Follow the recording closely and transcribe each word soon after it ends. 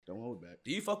Don't hold back.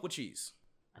 Do you fuck with cheese?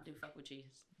 I do fuck with cheese.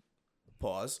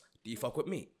 Pause. Do you fuck with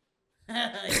meat?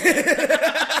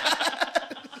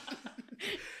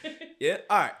 Yeah.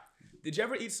 All right. Did you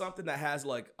ever eat something that has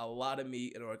like a lot of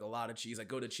meat and like a lot of cheese? Like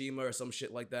go to Chima or some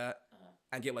shit like that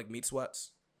and get like meat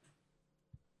sweats?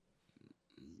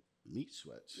 Meat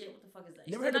sweats. Yeah, what the fuck is that?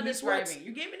 Never You're heard of not meat sweats? describing.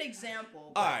 You gave me an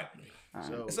example. All right.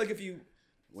 So It's like if you...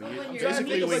 when So you when you're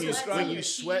basically eating when you sweat, when like you the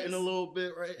sweating cheese. a little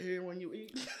bit right here when you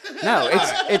eat. No,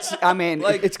 it's. I mean,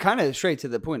 Like- it's kind of straight to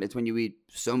the point. It's when you eat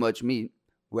so much meat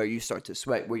where you start to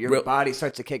sweat, where your body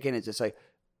starts to kick in. It's just like,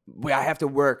 well, I have to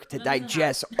work to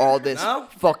digest all this No?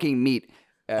 fucking meat.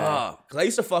 Cause I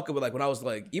used to fuck it with like when I was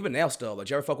like, even now still, like,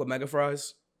 you ever fuck with mega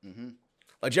fries? Mm-hmm.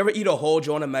 Like, you ever eat a whole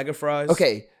joint of mega fries?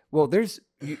 Okay, well,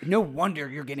 no wonder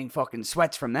you're getting fucking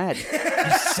sweats from that.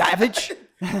 You savage.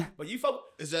 But you fuck...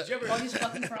 Is that? Did you All ever... these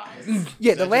fucking fries.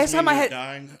 Yeah, does the that last just time mean I you're had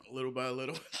dying little by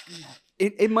little.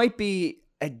 it might be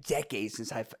a decade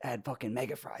since I've had fucking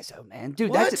mega fries. Oh man, dude,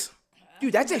 What? that's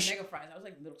a mega fries. I was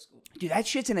like middle school. dude, that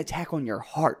shit's an attack on your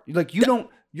heart. Like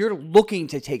you're looking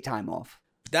to take time off.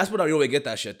 That's what I really get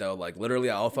that shit though. Like literally,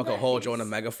 I'll fuck a whole joint of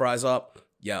mega fries up.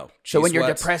 Yo. So cheese when you're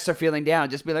sweats. depressed or feeling down,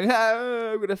 just be like,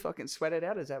 I'm gonna fucking sweat it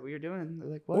out. Is that what you're doing? They're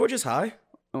like, what? Or just high.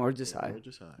 Or just high. Or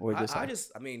just high. Or just high.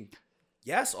 I mean,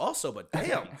 yes, also, but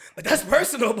damn, like, that's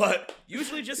personal. But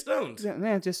usually just stoned.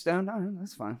 Yeah, just down. No,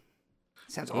 that's fine.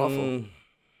 Sounds awful.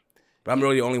 But I'm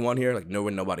really the only one here. Like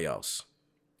nobody else.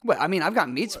 Well, I mean, I've got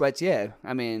meat sweats. Yeah,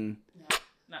 I mean,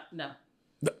 No.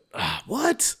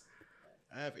 What?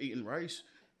 I have eaten rice.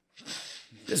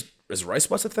 Is rice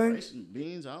sweats a thing? Rice and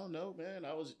beans, I don't know, man.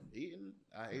 I was eating.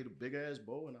 I ate a big ass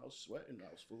bowl and I was sweating. I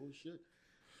was full of shit.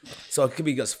 So it could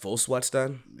be just full sweats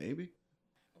then. Maybe.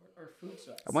 Or food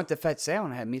sweats. I went to Fat Sale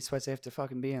and I had meat sweats after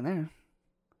fucking being there.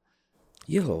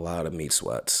 You have a lot of meat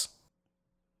sweats.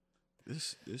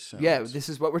 This sounds. Yeah, this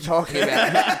is what we're talking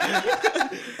about. I'm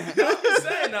just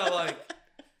saying now, like.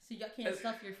 So y'all can't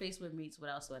stuff your face with meats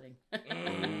without sweating.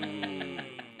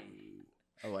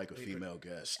 I like a female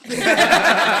guest. Ooh,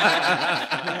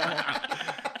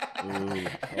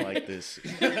 I like this.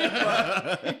 All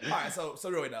right, so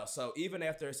really now, so even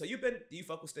after, do you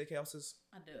fuck with steakhouses?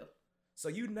 I do. So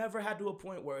you never had to a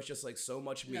point where it's just like so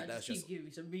much meat No, that's just just. keep giving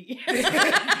me some meat.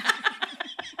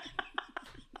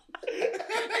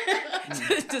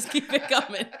 Just keep it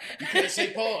coming. You can't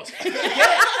say pause.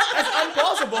 That's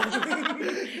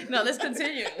unplausible. No, let's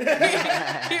continue.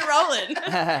 Keep rolling.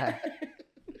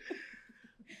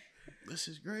 This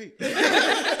is great.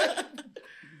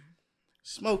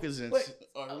 Smoke is in. Wait.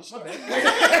 Are we My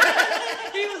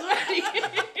bad. He was ready.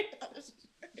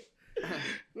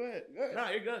 Go ahead. Nah,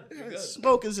 you're good. You're good.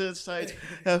 Smoke is in sight.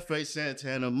 F.A.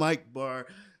 Santana, Mike Barr,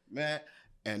 Matt,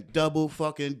 and Double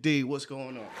fucking D. What's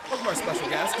going on? Welcome our special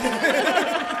guest.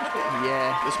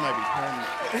 Yeah. This might be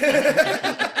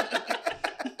permanent.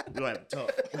 We don't have to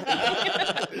talk.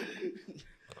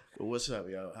 But what's up,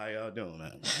 y'all? How y'all doing,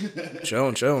 man?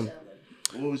 Chillin'.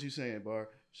 What was you saying, Bar?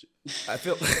 I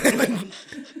feel.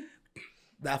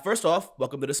 Now, first off,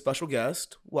 welcome to the special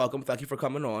guest. Welcome. Thank you for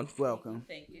coming on. Welcome.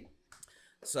 Thank you.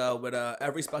 So, with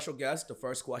every special guest, the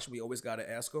first question we always got to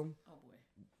ask them. Oh boy.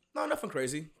 No, nothing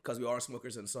crazy, because we are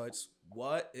smokers insights.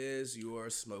 What is your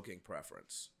smoking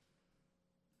preference?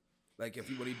 Like,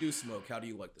 when you do smoke, how do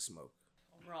you like to smoke?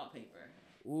 On raw paper.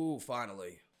 Ooh,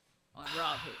 finally. On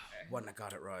raw paper. One that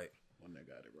got it right. One that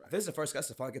got it right. This is the first guest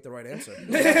to finally get the right answer.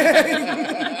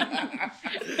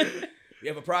 We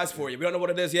have a prize for you. We don't know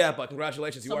what it is yet, but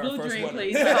congratulations. You Some are our blue first dream, winner.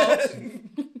 please. I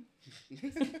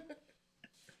hope.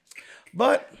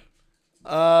 But,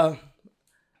 I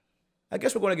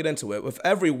guess we're going to get into it. With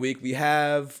every week, we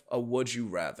have a would you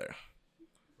rather.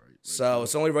 So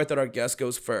it's only right that our guest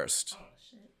goes first. Oh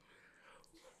shit.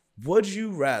 Would you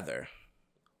rather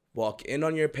walk in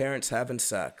on your parents having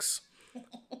sex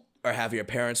or have your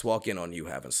parents walk in on you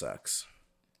having sex?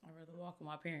 I'd rather walk with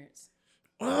my parents.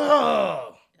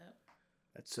 Oh, Yep.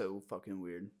 That's so fucking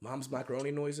weird. mom's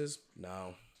macaroni noises?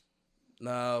 No.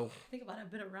 Think about it.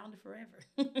 I've been around it forever.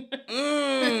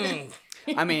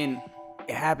 I mean,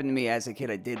 it happened to me as a kid.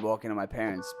 I did walk in on my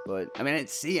parents, but I mean, I didn't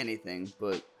see anything,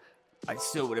 but I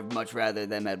still would have much rather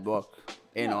them had walked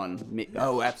in on me.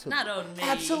 Oh, absolutely. Not on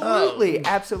me.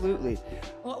 Absolutely.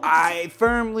 What would I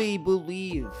firmly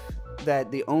believe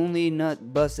that the only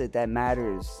nut busted that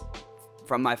matters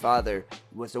from my father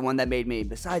was the one that made me.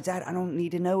 Besides that, I don't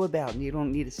need to know about, you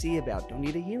don't need to see about, don't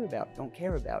need to hear about, don't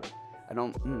care about it. I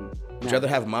don't. Would you rather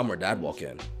have mom or dad walk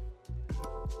in?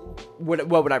 What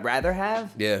would I rather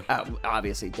have? Yeah.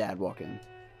 Obviously, dad walk in.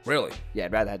 Really? Yeah,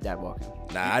 I'd rather have dad walk in.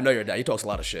 Nah, I know your dad. He talks a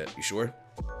lot of shit. You sure?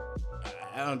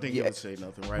 I don't think he would say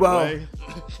nothing right Well- away.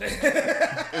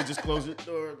 And just close the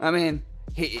door. I mean,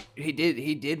 he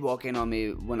did walk in on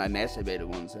me when I masturbated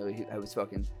once. So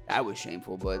that was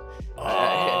shameful, but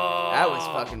that was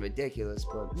fucking ridiculous.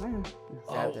 But man,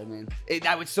 I mean,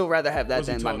 I would still rather have that Was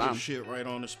he than my talking mom. shit right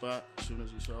on the spot as soon as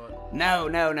he saw it?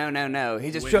 No.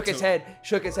 He just Wait shook his till-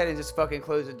 head and just fucking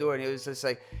closed the door, and he was just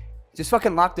like, just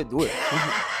fucking lock the door.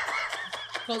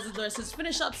 Close the door. Says,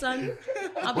 "Finish up, son."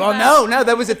 I'll be Well, back. no,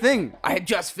 that was a thing. I had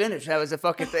just finished. That was a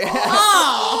fucking thing. He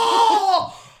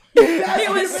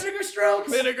was. Vinegar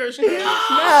strokes. Vinegar strokes. No.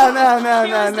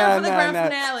 He was there for the grand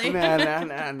finale.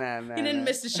 No. He didn't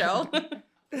miss the show.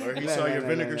 Or he saw your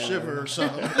vinegar shiver or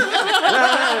something.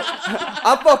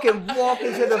 I'm fucking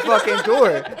walking to the fucking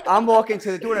door. I'm walking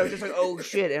to the door, and I was just like, oh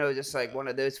shit. And it was just like one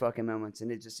of those fucking moments. And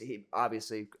he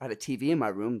obviously had a TV in my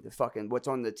room. The fucking, what's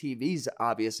on the TV's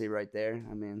obviously right there.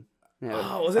 I mean, you know,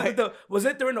 Oh, was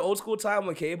it during the old school time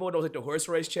when cable? It was like the horse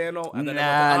race channel. And then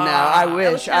I That was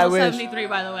wish. channel 73,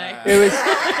 by the way. It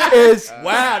was.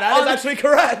 Wow, that is actually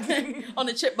correct. On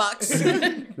the chip box.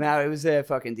 No, it was a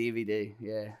fucking DVD.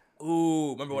 Yeah.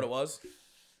 Ooh, remember what it was?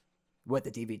 What, the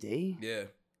DVD? Yeah.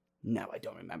 No, I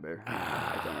don't remember.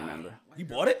 I don't remember. You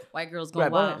bought it? White girls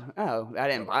Right, going but- wild. oh, I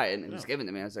didn't buy it. It was given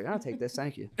to me. I was like, I'll take this.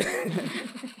 Thank you.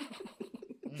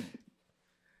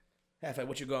 Halfway,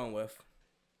 what you going with?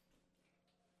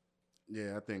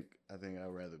 Yeah, I think I'd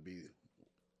rather be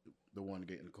the one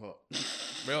getting caught.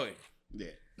 Really? Yeah.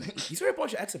 These are a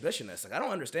bunch of exhibitionists. Like, I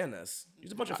don't understand this.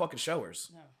 These are a bunch of fucking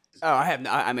showers. Oh, I have.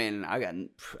 I mean,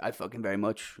 I fucking very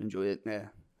much enjoy it. Yeah.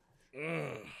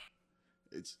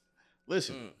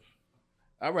 Listen.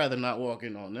 I'd rather not walk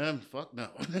in on them. Fuck no.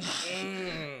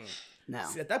 No.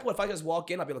 See, at that point, if I just walk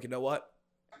in, I'll be like, you know what?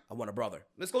 I want a brother.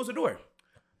 Let's close the door.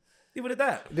 Leave it at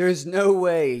that. There's no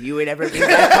way you would ever be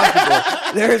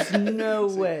that comfortable. There's no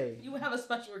way. You would have a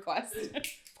special request. Of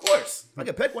course. If I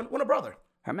could pick one, want a brother.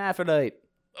 Hermaphrodite.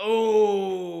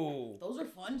 Oh. Those are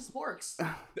fun sporks.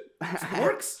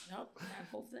 Sporks? Yep,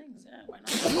 have both things. Yeah, why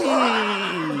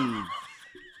not?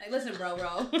 Hey, listen, bro.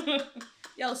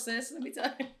 Yo, sis, let me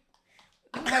tell you.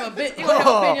 You have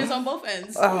opinions on both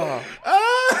ends.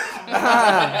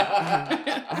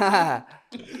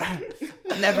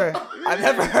 I've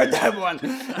never heard that one.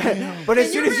 But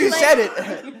as soon as you said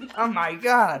it, oh my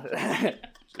god.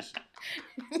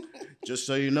 Just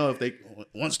so you know,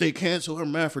 once they cancel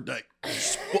Hermaphrodite,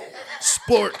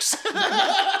 sporks.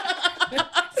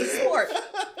 It's a sport.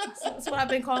 That's what I've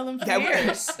been calling them for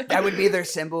years. That would be their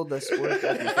symbol, the sport.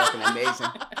 That'd be fucking amazing.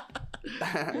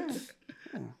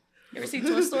 You ever see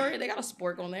Toy Story? They got a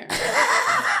spork on there.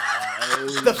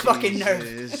 The fucking nerve.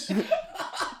 Jesus.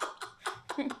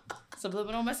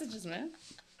 Subliminal messages, man.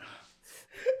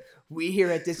 We here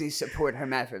at Disney support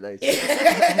hermaphrodites.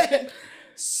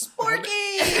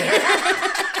 Sporky!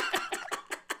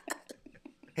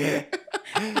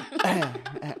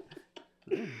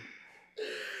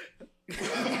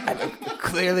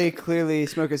 Clearly,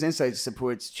 Smokers Insight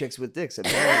supports chicks with dicks.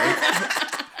 Apparently.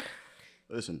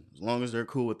 Listen, as long as they're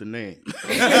cool with the name.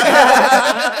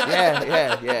 Yeah.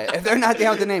 If they're not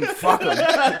down with the name, fuck them.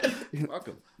 Fuck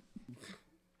 'em.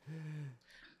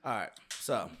 All right.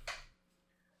 So.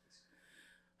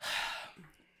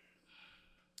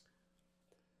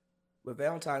 With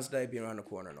Valentine's Day being around the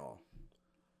corner and all,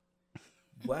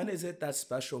 when is it that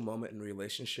special moment in a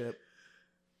relationship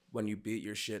when you beat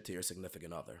your shit to your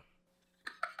significant other?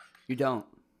 You don't.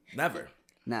 Never.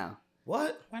 No.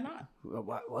 What? Why not?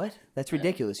 What? That's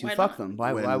ridiculous. You Why fuck not? them.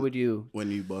 Why would you?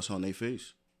 When you bust on their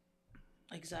face.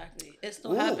 Exactly. It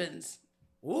still Ooh. happens.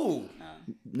 Ooh.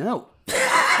 No.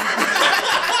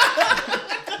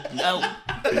 No.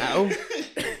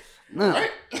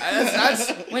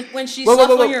 That's When she Whoa, whoa, sucked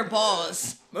whoa, whoa. on your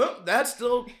balls. that's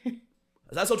still. Is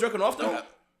that still jerking off though?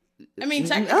 I mean,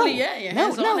 technically, No. yeah, your No,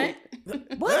 hands no. on it.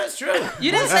 That's true.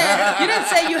 You didn't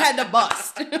say you had to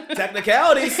bust.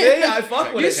 Technicality, see, I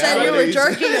fuck with You it. said you were Nowadays.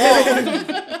 jerking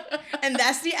off. And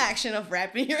that's the action of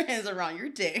wrapping your hands around your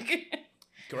dick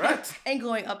Correct. and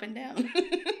going up and down.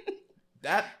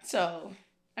 That So,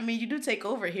 I mean, you do take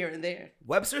over here and there.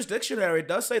 Webster's dictionary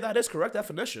does say that is correct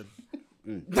definition.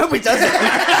 No, it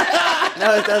doesn't.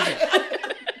 No, it doesn't.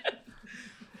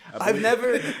 I've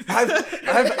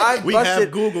We busted.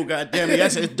 have Google, goddammit.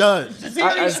 Yes, it does. See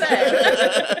what you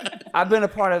said. I've been a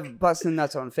part of busting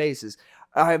nuts on faces.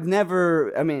 I've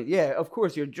never. I mean, yeah, of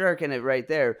course you're jerking it right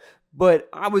there, but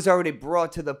I was already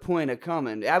brought to the point of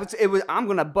coming. I'm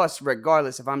gonna bust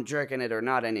regardless if I'm jerking it or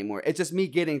not anymore. It's just me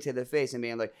getting to the face and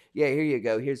being like, yeah, here you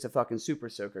go. Here's the fucking super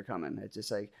soaker coming. It's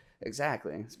just like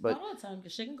exactly. But Not all the time,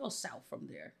 because shit can go south from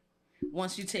there.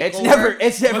 once you take It's over,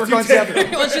 never going to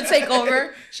once you take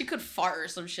over, she could fart or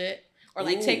some shit. Or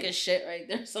like take a shit right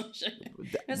there, some shit.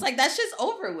 It's like that shit's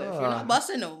over with. You're not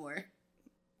busting no more.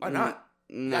 Why not?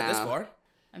 Not this far.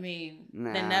 I mean,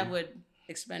 then that would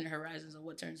expand your horizons of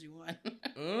what turns you on.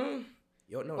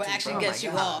 You don't know what actually gets you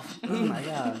off. Oh my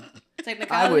god.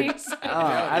 Technicalities.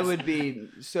 I would be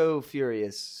so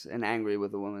furious and angry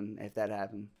with a woman if that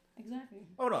happened. Exactly.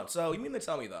 Hold on. So you mean to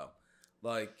tell me though,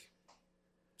 like,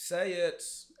 say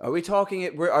it's. Are you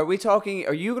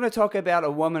going to talk about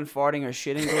a woman farting or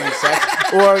shitting during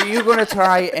sex? Or are you going to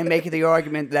try and make the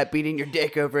argument that beating your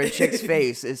dick over a chick's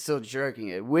face is still jerking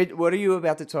it? What are you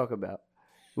about to talk about?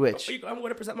 Which? I'm going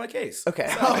to present my case. Okay.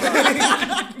 Of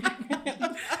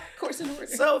course in order.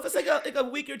 So if it's like a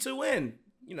week or two in,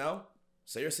 you know,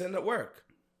 say you're sitting at work,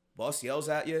 boss yells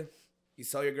at you, you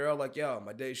tell your girl like, yo,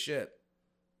 my day's shit.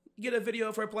 You get a video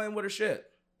of her playing with her shit.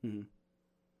 Mm-hmm.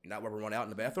 You're not rubbing one out in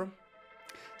the bathroom?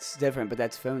 It's different, but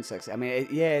that's phone sex. I mean,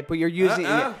 yeah, but you're using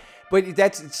it. But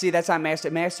that's not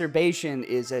masturbation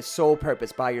is a sole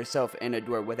purpose by yourself in a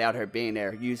door without her being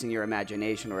there, using your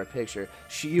imagination or a picture.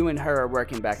 You and her are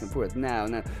working back and forth.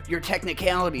 No, your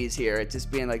technicalities here. It's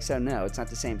just being like, so no, it's not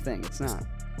the same thing. It's not.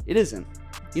 It isn't.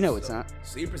 You know it's not.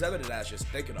 So you presented it as just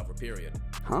thinking of her, period.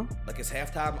 Huh? Like it's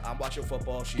halftime, I'm watching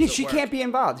football, she can't be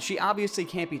involved. She obviously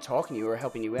can't be talking to you or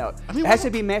helping you out. I mean, it has to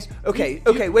be Okay,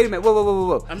 wait a minute.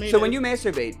 Whoa. I mean, when you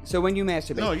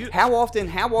masturbate, how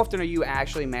often are you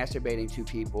actually masturbating to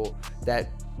people that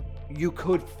you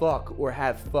could fuck or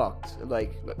have fucked?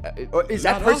 Like, is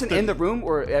that person in the room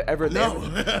or ever there?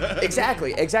 No.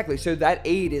 Exactly. So that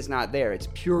aid is not there. It's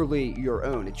purely your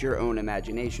own. It's your own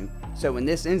imagination. So in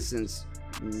this instance,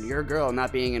 your girl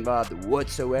not being involved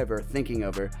whatsoever, thinking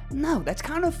of her. No, that's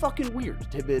kind of fucking weird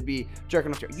to be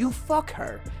jerking off to her. You fuck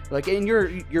her. Like, and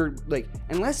you're like,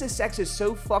 unless the sex is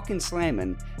so fucking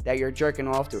slamming that you're jerking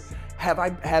off to her. Have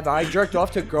I jerked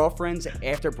off to girlfriends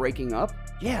after breaking up?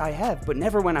 Yeah, I have, but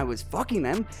never when I was fucking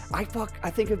them. I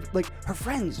think of like her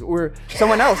friends or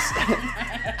someone else.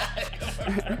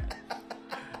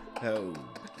 Oh,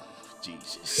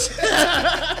 Jesus.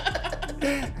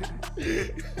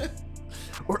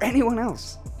 Or anyone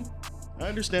else. I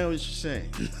understand what you're saying.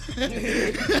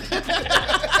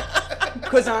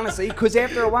 Because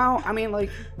after a while, I mean,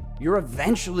 like, you're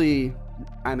eventually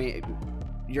going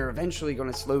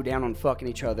to slow down on fucking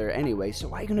each other anyway. So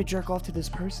why are you going to jerk off to this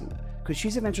person? Because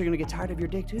she's eventually going to get tired of your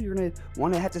dick too. You're going to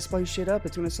want to have to spice shit up.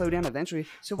 It's going to slow down eventually.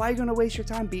 So why are you going to waste your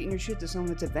time beating your shit to someone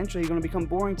that's eventually going to become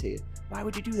boring to you? Why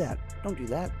would you do that? Don't do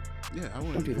that. Yeah, I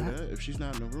wouldn't do that. If she's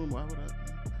not in the room, why would I?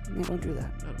 Yeah, don't do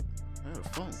that. I had a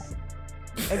phone.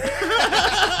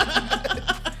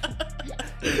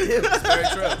 It's very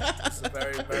true. It's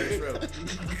very, very true.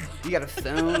 You got a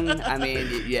phone. I mean,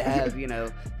 you have,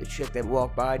 the chick that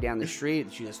walked by down the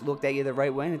street. She just looked at you the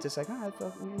right way, and it's just like,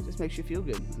 it just makes you feel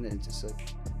good. And then it's just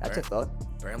like, that's a thought.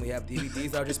 Apparently, have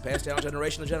DVDs that are just passed down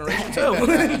generation to generation too.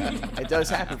 It does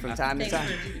happen from time to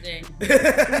time.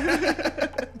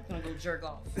 Gonna go jerk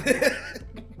off.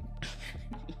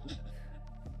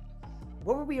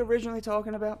 What were we originally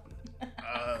talking about?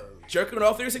 Jerking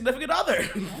off to your significant other.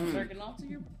 Jerking off to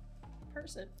your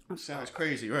person. Sounds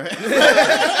crazy, right? To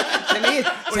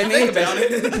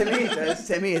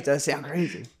me, it does sound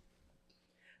crazy.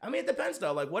 I mean, it depends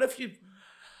though. Like, what if it's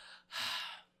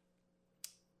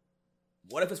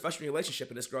a freshman relationship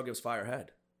and this girl gives fire head?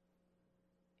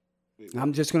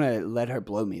 I'm just gonna let her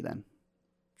blow me then.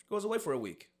 She goes away for a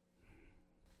week.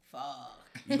 Fuck.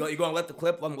 You gonna let the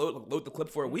clip load the clip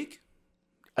for a week?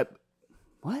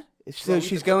 What? So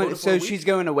she's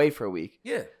going away for a week.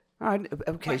 Yeah. All right.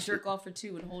 Okay. Might jerk off for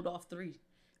 2 and hold off 3.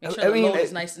 Make sure I the mean, load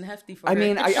is nice and hefty for her. I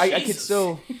mean, I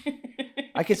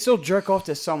could still jerk off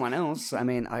to someone else. I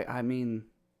mean, I mean,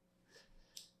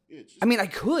 I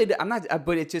could. I'm not.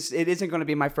 But it isn't going to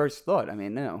be my first thought. I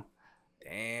mean, no.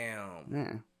 Damn.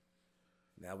 Yeah.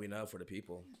 Now we know for the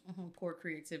people. Poor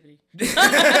creativity.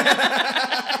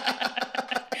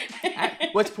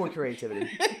 What's poor creativity?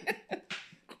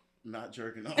 Not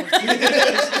jerking off.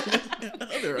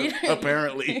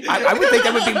 Apparently. I would think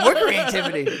that would be more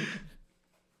creativity.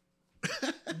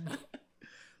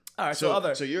 All right,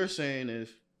 so you're saying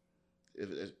if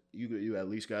you at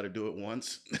least got to do it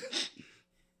once.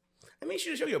 I mean,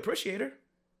 she show you appreciate her.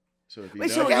 So if you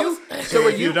Wait,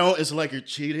 you don't, it's like you're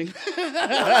cheating.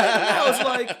 I was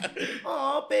like,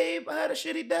 oh, babe, I had a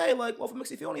shitty day. Like, well, if it makes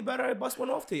you feel any better, I bust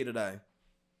one off to you today.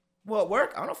 Well, at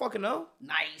work? I don't fucking know.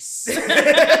 Nice.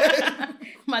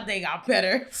 My day got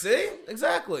better. See?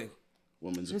 Exactly.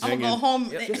 woman's I'm gonna opinion. go home.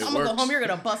 Yep. I'm gonna go works. home. You're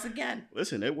gonna bust again.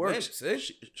 Listen, it works.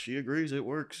 See? She agrees it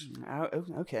works.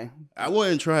 Okay. I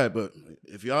wouldn't try it, but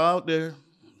if y'all out there,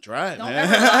 try it, Don't man.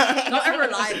 ever lie. Don't ever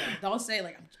lie. Though. Don't say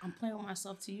like I'm playing with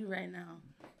myself to you right now.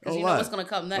 Because you know what's gonna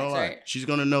come next, Don't lie. right? She's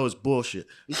gonna know it's bullshit.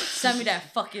 Send me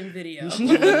that fucking video.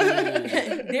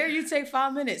 There you take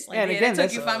 5 minutes. Like, And yeah, again, it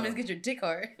took you that's- 5 minutes to get your dick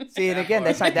hard. See, and again,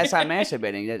 that's not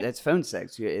masturbating. That's phone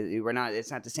sex. We're not.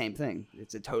 It's not the same thing.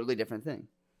 It's a totally different thing.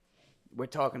 We're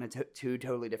talking two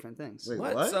totally different things. Wait,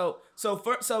 What? what?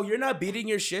 So you're not beating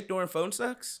your shit during phone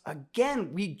sex?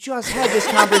 Again, we just had this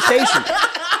conversation.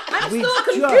 I'm We still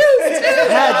just confused.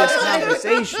 had this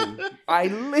conversation. I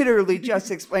literally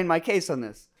just explained my case on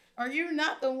this. Are you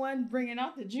not the one bringing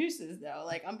out the juices though?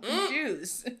 Like I'm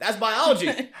confused. That's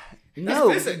biology.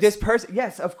 No, physics. this person.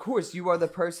 Yes, of course, you are the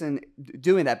person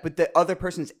doing that, but the other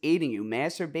person's aiding you.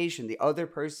 Masturbation. The other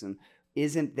person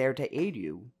isn't there to aid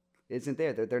you. Isn't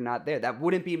there? They're not there. That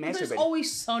wouldn't be There's masturbating.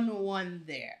 always someone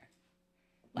there.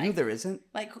 No, there isn't.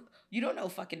 Like you don't know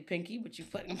fucking Pinky, but you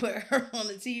fucking put her on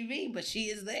the TV, but she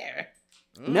is there.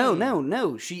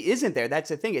 No. She isn't there. That's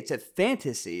the thing. It's a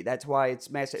fantasy. That's why it's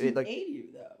masturbating. To Like, aid you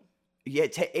though.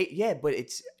 yeah, but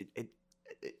it's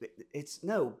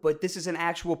no. But this is an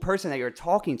actual person that you're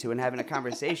talking to and having a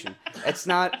conversation. It's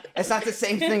not the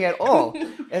same thing at all.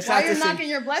 It's While not you're the same. knocking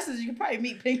your blessings, you could probably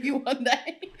meet Pinky one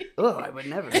day. Oh, I would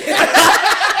never.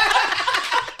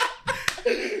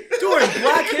 During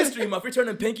Black History Month, you're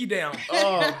turning Pinky down.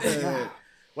 Oh, man.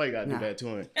 Why you gotta do Nah. that to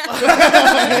him?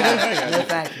 No,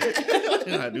 thank you.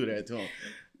 You gotta do that to him.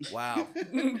 Wow.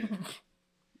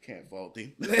 Can't fault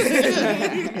him.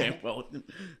 Can't fault him.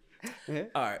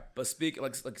 All right, but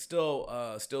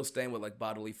still staying with like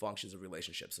bodily functions of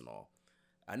relationships and all.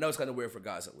 I know it's kind of weird for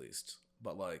guys at least,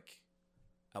 but like,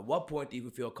 at what point do you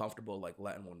feel comfortable like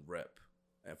letting one rip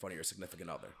in front of your significant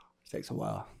other? Takes a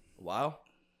while. A while?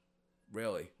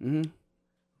 Really? Mm-hmm.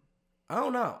 I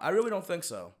don't know. I really don't think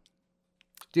so.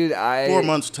 Dude, 4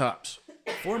 months tops.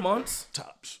 4 months?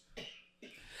 Tops.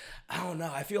 I don't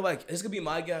know. I feel like this could be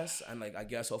my guess, and like I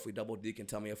guess hopefully Double D can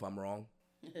tell me if I'm wrong.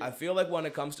 I feel like when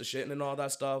it comes to shitting and all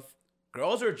that stuff,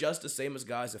 girls are just the same as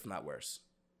guys, if not worse.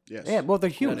 Yes. Yeah, well, they're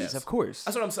That humans, is. of course.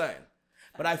 That's what I'm saying.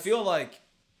 But I feel like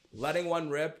letting one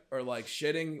rip or like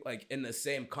shitting like in the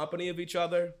same company of each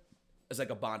other is like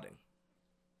a bonding.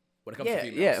 When it comes to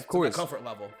females. Yeah, of It's course. like a comfort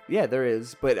level. Yeah, there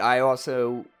is. But I've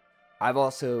also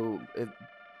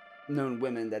known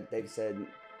women that they've said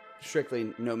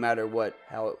strictly, no matter what,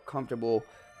 how comfortable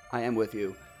I am with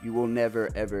you, you will never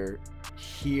ever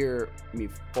hear me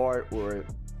fart or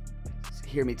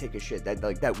hear me take a shit.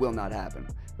 That will not happen.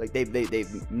 Like they've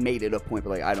made it a point, but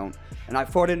like I don't. And I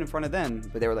farted in front of them,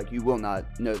 but they were like, you will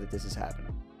not know that this is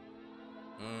happening.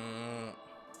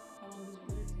 How long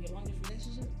is your longest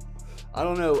relationship? I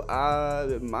don't know.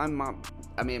 My mom.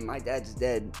 I mean, my dad's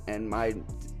dead, and my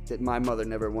mother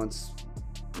never once.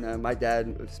 No, my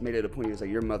dad made it a point. He was like,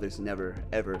 "Your mother's never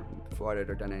ever farted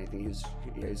or done anything." He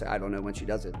was like, "I don't know when she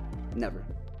does it. Never."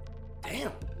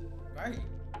 Damn. Right.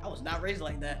 I was not raised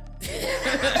like that.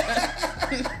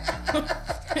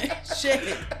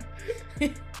 Shit.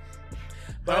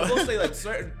 But I will say like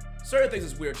certain things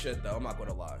is weird shit though. I'm not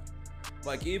gonna lie.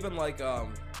 Like even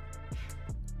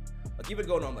even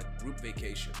going on like group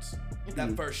vacations.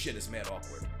 That first shit is mad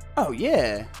awkward. Oh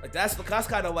yeah. Like that's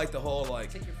kind of like the whole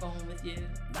like Take your phone with you.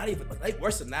 not even like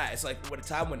worse than that. It's like when a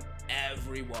time when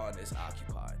everyone is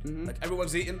occupied. Like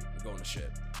everyone's eating, going to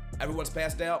shit. Everyone's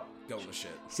passed out, going to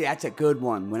shit. See, that's a good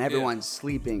one. When everyone's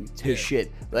sleeping to Yeah,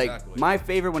 shit. Like exactly. my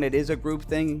favorite when it is a group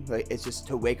thing, like it's just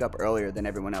to wake up earlier than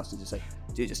everyone else and just like,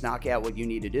 dude, just knock out what you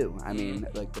need to do. I mean,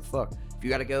 like the fuck. If you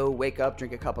gotta go wake up,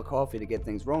 drink a cup of coffee to get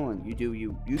things rolling, you do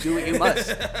what you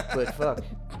must. But fuck,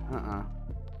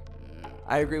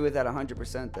 I agree with that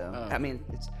 100% though. I mean,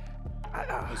 it's.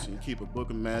 Listen, you keep a book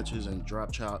of matches and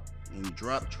drop trout. When you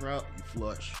drop trout, you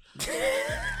flush.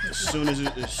 as soon as you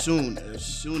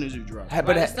drop. But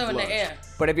But it's still in the air.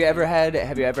 But have you ever had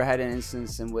an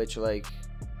instance in which like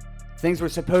things were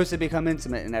supposed to become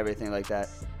intimate and everything like that,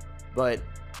 but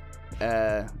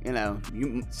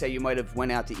you say you might have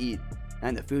went out to eat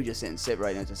and the food just didn't sit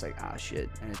right and it's just like shit,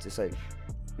 and it's just like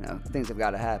things have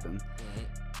got to happen.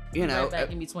 Right back,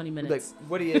 give me 20 minutes. Like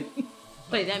what do you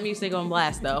Play that music on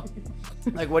blast though.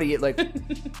 like? What do you like?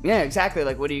 Yeah, exactly.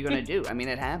 Like what are you gonna do? I mean,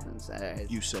 it happens.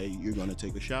 You say you're gonna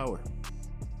take a shower.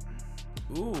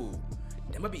 Ooh,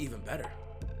 that might be even better.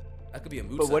 That could be a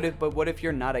mood. But what if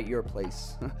you're not at your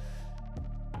place?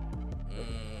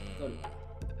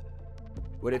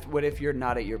 What if you're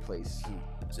not at your place?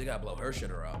 So you gotta blow her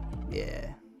shitter out. Yeah.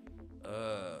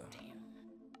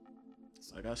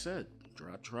 Like I said,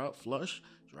 drop trout, flush,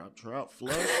 drop trout,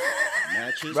 flush,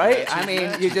 matches. Right? matches, I mean,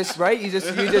 matches. you just,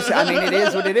 I mean, it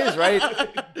is what it is, right?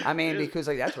 I mean, because,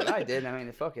 like, that's what I did. I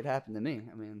mean, fuck, it happened to me.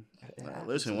 I mean,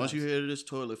 Listen, once you hear this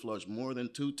toilet flush more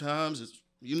than 2 times,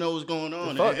 you know what's going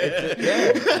on. Fuck,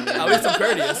 Yeah. At least I'm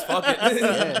courteous. Fuck it.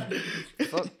 Yeah.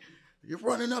 Fuck. You're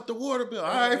running up the water bill.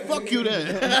 All right, fuck you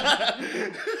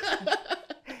then.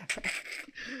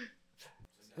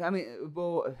 I mean,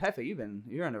 well, Hefe,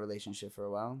 you're in a relationship for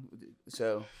a while.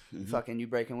 So, fucking you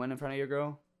breaking wind in front of your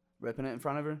girl? Ripping it in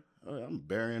front of her? Oh, I'm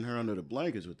burying her under the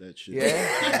blankets with that shit.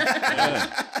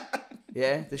 Yeah?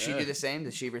 Yeah? Does she do the same?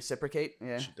 Does she reciprocate?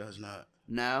 Yeah. She does not.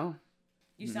 No?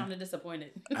 You sounded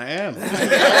disappointed. I am.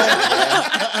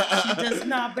 She does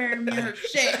not bury me her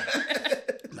shit.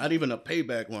 Not even a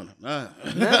payback one. Nah.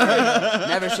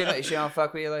 Never, she don't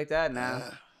fuck with you like that? No.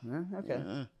 No? Okay.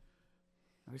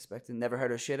 I respect it. Never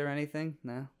heard her shit or anything?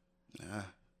 No? Nah.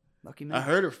 Lucky man. I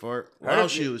heard her fart while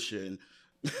she was shitting.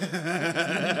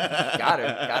 Got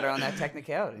her on that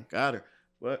technicality. Got her.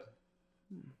 What?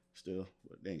 Still,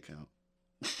 what didn't count.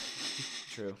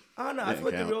 True. I don't know. I feel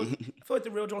like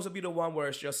the real Jones would be the one where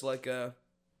it's just like,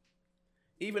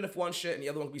 even if one shit and the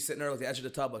other one could be sitting there at the edge of the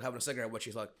tub, like having a cigarette, which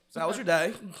she's like, so how was your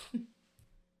day?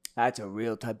 That's a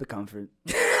real type of comfort.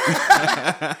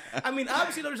 I mean,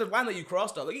 obviously there's a line that you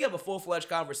crossed up. Like you have a full-fledged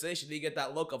conversation, you get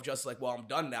that look of just like, well, I'm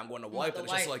done now. I'm going to wipe. And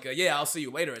it's just like, yeah, I'll see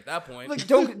you later at that point.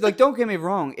 Don't get me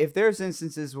wrong. If there's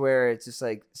instances where it's just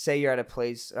like, say you're at a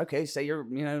place, okay, say you're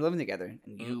living together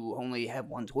and you only have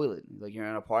one toilet, like you're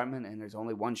in an apartment and there's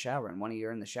only one shower and one of you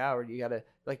are in the shower, you gotta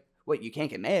like, what? You can't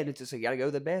get mad. It's just like you gotta go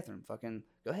to the bathroom. Fucking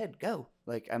go ahead, go.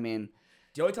 Like, I mean.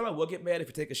 The only time I will get mad if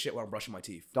you take a shit while I'm brushing my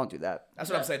teeth. Don't do that. That's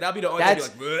what I'm saying. That'd be the only time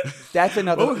you'd be like, bleh. That's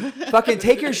another. Fucking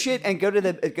take your shit and go to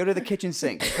the kitchen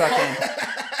sink. Fucking.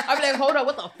 I'd be like, hold up,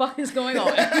 what the fuck is going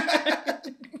on?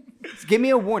 Give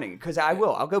me a warning, because I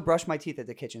will. I'll go brush my teeth at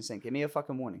the kitchen sink. Give me a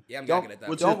fucking warning. Yeah, I'm gagging at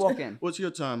that. Don't walk in. What's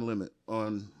your time limit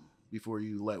on before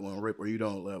you let one rip or you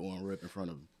don't let one rip in front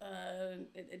of them?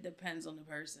 It depends on the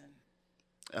person.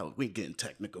 Oh, we getting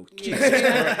technical.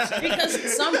 Yeah.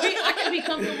 Because some people, I can be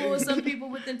comfortable with some people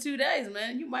within 2 days,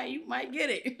 man. You might get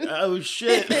it. Oh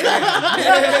shit!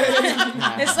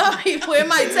 And some people, it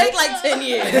might take like 10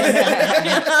 years. You know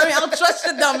what I mean? I'll trust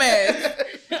your dumb ass.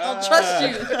 I'll trust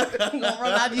you. I'm gonna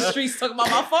run out these streets talking about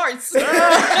my farts.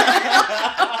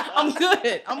 I'm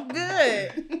good.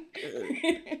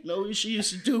 No, what she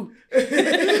used to do.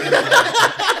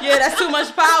 Yeah, that's too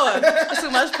much power. That's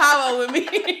too much power with me.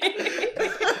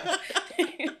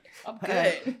 I'm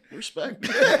good. Respect.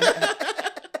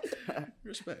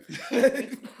 Respect.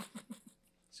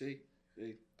 See,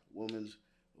 woman's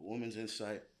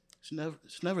insight.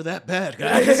 It's never that bad,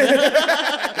 guys.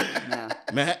 No.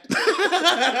 Matt.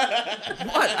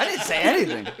 What? I didn't say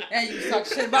anything. And you talk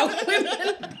shit about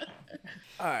women.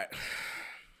 All right.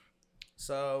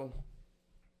 So,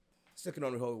 sticking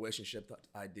on the whole relationship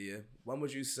idea, when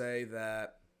would you say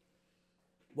that,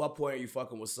 what point are you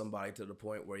fucking with somebody to the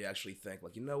point where you actually think,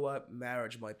 like, you know what,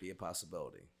 marriage might be a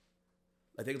possibility?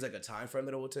 I think it's like a time frame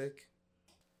that it will take.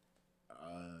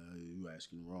 You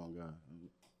asking the wrong guy.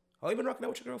 How long you been rocking out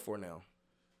with your girl for now?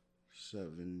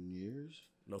 7 years.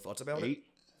 No thoughts about 8.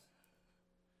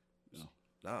 it?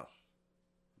 No.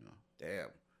 No. Damn.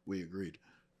 We agreed.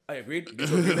 I agreed. Get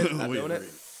to agreement. Not We doing it.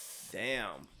 agreed.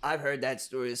 Damn. I've heard that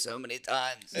story so many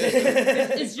times.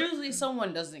 It's usually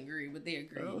someone doesn't agree, but they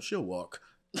agree. Oh, she'll walk.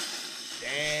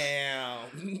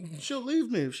 Damn. She'll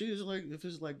leave me if it's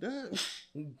like that.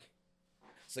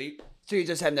 See? So you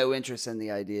just have no interest in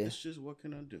the idea, It's just what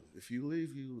can I do? If you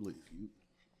leave, you leave.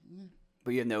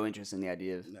 but you have no interest in the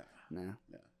idea of. Nah. No.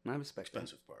 I respect that.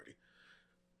 Expensive party.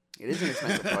 It is an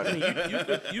expensive party.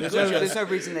 You There's no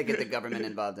reason to get the government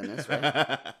involved in this,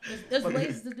 right? There's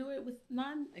ways to do it with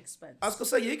non-expense. I was going to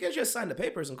say, you can just sign the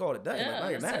papers and call it a day. Yeah, like, now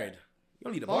you're that's it. married. You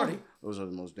don't need a party. Those are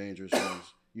the most dangerous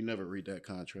ones. You never read that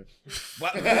contract.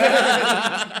 What?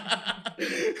 I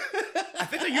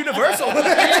think they're universal. I was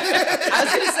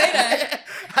going to say that.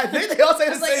 I think they all say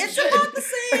the It's like, same it's shit. about the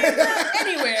same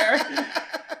anywhere.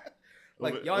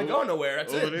 Like, y'all ain't going nowhere.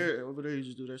 That's over it. Over there, you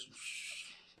just do that.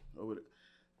 Over there.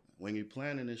 When you're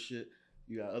planning this shit,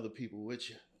 you got other people with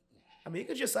you. I mean, you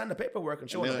could just sign the paperwork and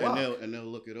show And it the they'll, block. and they'll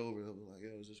look it over. They'll be like,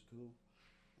 yo, is this cool?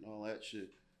 And all that shit.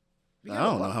 You I got a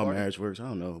don't know block how party. marriage works. I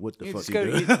don't know what the You fuck just you go-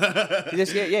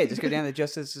 do. Just go down to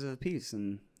justices of the peace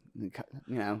and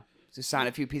just sign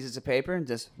a few pieces of paper and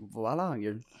just voila,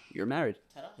 you're married.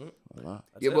 Voila.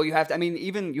 That's Well, it. you have to. I mean,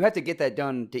 even you have to get that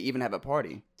done to even have a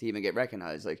party to even get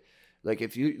recognized. Like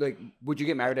if you would you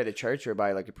get married at a church or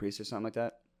by like a priest or something like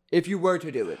that? If you were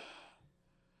to do it,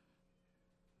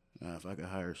 If I could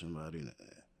hire somebody,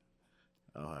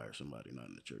 I'll hire somebody not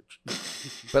in the church.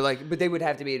 But they would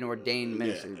have to be an ordained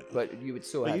minister. Yeah. But you would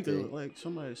still But have you to. could, like,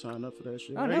 somebody sign up for that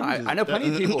shit. Oh right? no, You just- I know plenty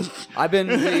of people. I've been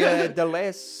the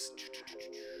last.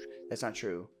 That's not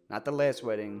true. Not the last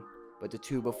wedding, but the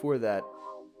two before that.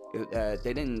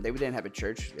 They didn't have a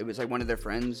church. It was like one of their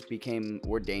friends became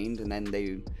ordained, and then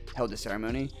they held a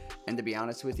ceremony. And to be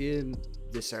honest with you,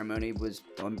 the ceremony was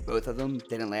on both of them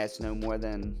didn't last no more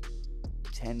than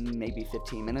 10, maybe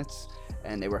 15 minutes,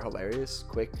 and they were hilarious,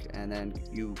 quick, and then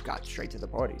you got straight to the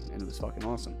party, and it was fucking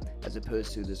awesome. As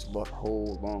opposed to this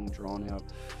whole long drawn out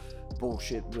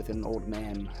bullshit with an old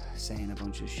man saying a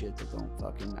bunch of shit that don't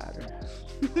fucking matter.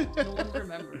 No one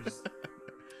remembers.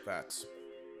 Facts.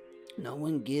 No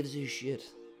one gives a shit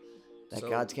that So-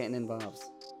 God's getting involved.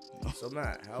 So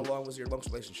Matt, how long was your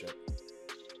longest relationship?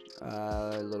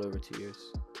 A little over 2 years.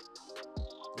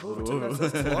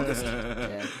 That's the longest.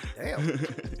 Yeah. Damn.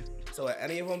 So at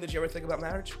any of them, did you ever think about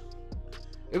marriage?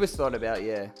 It was thought about,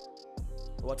 yeah.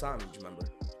 What time did you remember?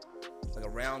 Like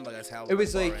around, like that's how. It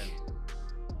was far like in?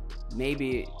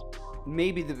 maybe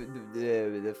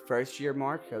the first year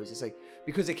mark. I was just like,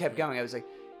 because it kept going. I was like,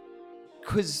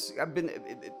 because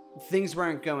things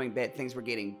weren't going bad. Things were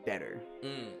getting better.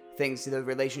 The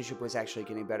relationship was actually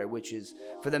getting better, which is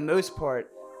for the most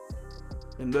part,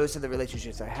 in most of the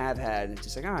relationships I have had, it's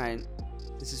just like, all right,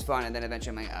 this is fun, and then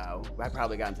eventually I'm like, oh, I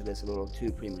probably got into this a little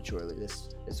too prematurely. This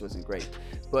wasn't great.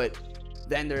 But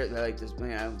then they're like this,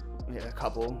 a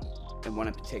couple, and one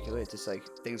in particular, it's just like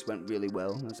things went really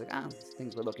well, and I was like, oh,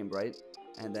 things were looking bright,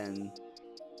 and then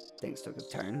things took a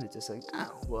turn. It's just like,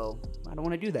 oh, well, I don't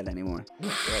want to do that anymore.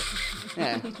 But,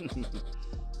 yeah. It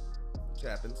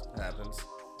happens.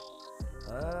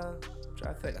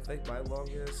 Try to think. I think my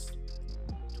longest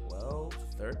 12,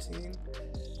 13.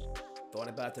 Thought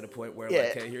about it to the point where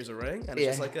like, hey, here's a ring, and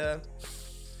it's just like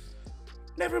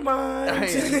never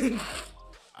mind.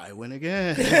 I win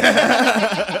again.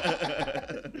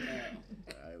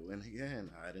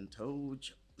 I done told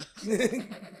you.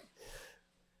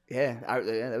 Yeah,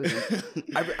 that was it.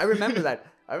 I remember that.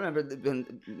 I remember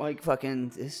when Mike fucking,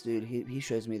 this dude, he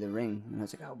shows me the ring. And I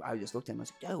was like, oh, I just looked at him. I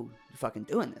was like, yo, you're fucking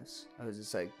doing this. I was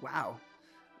just like, wow.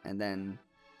 And then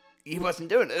he wasn't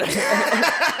doing it.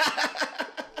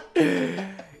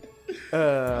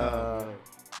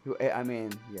 I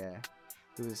mean, yeah.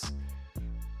 It was,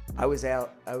 I was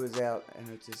out, and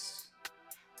it just,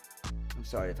 I'm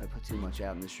sorry if I put too much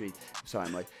out in the street. I'm sorry,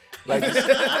 Mike. But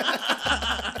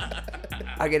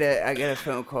I get a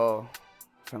phone call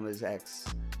from his ex,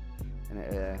 and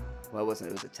it was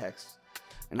a text,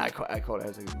 and I called her. I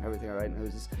was like, everything all right? And it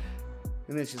was just,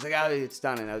 and then she's like, oh, it's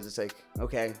done, and I was just like,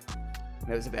 okay, and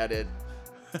that was about it.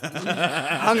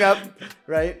 Hung up,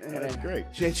 right? And That's great.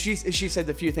 She said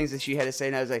the few things that she had to say,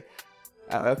 and I was like,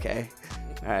 oh, okay,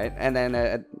 all right, and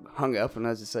then hung up, and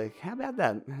I was just like, how about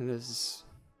that? And it was just,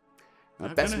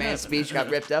 my best man speech got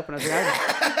ripped up, and I was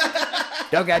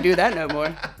like, don't gotta do that no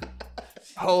more.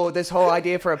 This whole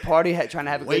idea for a party, trying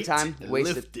to have a good time,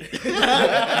 wasted.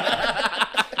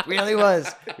 Really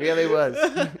was.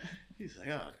 He's like,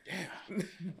 oh, damn.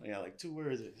 I got like 2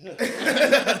 words.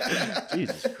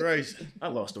 Jesus Christ. I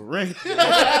lost a ring.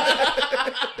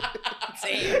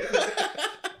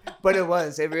 But it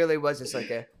really was just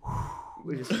like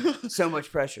so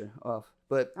much pressure off.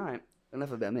 But all right,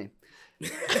 enough about me.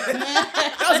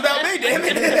 That was about me, damn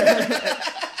it.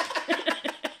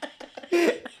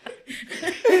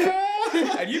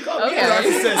 And you called me a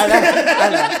narcissist. I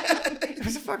know. It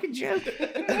was a fucking joke.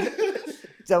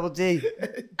 Double D.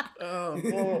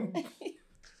 Oh.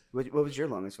 What was your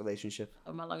longest relationship?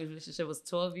 My longest relationship was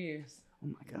 12 years. Oh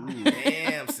my god.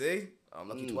 Damn, see? I'm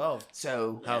lucky 12.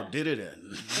 So How did it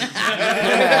end?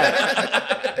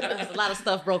 There's a lot of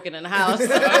stuff broken in the house.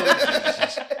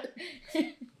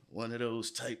 One of those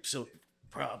types of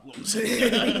problems.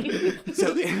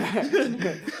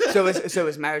 so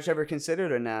was marriage ever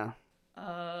considered or no?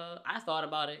 I thought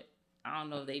about it. I don't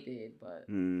know if they did, but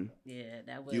yeah,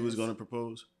 that was. You was gonna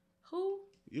propose? Who?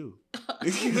 You. I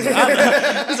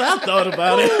thought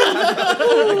about it.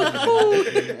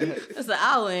 There's an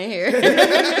owl in here.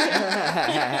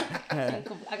 I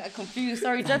got confused.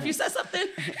 Sorry, Jeff, you said something?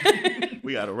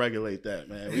 We gotta regulate that,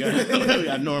 man. We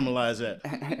gotta normalize that.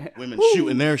 Women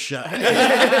shooting their shot.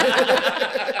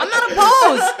 I'm not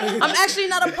opposed. I'm actually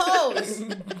not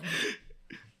opposed.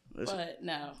 But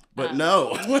no. But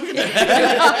no.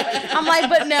 I'm like,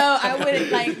 but no, I wouldn't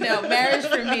no. Marriage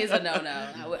for me is a no.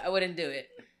 I wouldn't do it.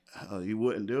 Oh, you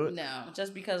wouldn't do it? No,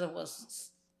 just because it was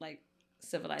like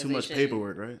civilization. Too much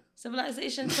paperwork, right?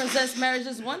 Civilization presents marriage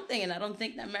as one thing, and I don't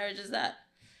think that marriage is that.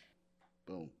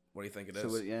 Boom. What do you think it is?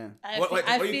 So yeah. What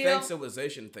do you feel- think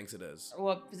civilization thinks it is?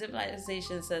 Well,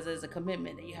 civilization says there's a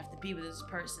commitment that you have to be with this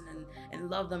person and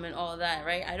love them and all that,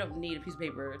 right? I don't need a piece of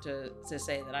paper to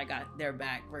say that I got their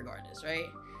back regardless, right?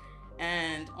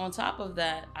 And on top of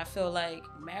that, I feel like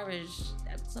marriage,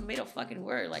 that's a made up fucking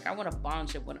word. Like, I want a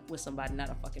bondship with somebody, not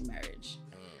a fucking marriage.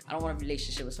 I don't want a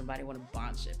relationship with somebody, I want a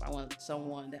bondship. I want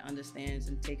someone that understands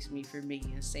and takes me for me,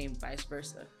 and same vice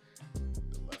versa.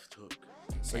 The left hook.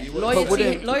 So you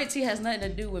Loyalty has nothing to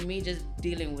do with me just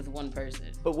dealing with one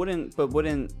person. But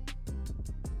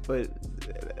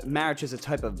marriage is a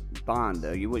type of bond,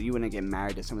 though. You wouldn't get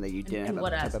married to someone that you didn't have a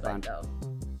type of bond.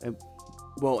 Though?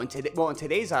 Well, in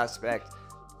today's aspect,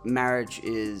 marriage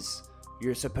is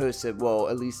you're supposed to. Well,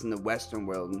 at least in the Western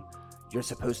world, you're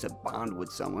supposed to bond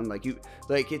with someone.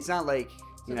 It's not like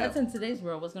you know. That's in today's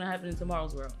world. What's gonna happen in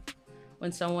tomorrow's world?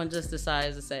 When someone just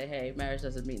decides to say, "Hey, marriage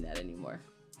doesn't mean that anymore."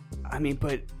 I mean,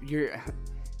 but so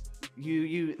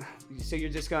you're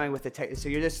just going with so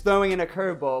you're just throwing in a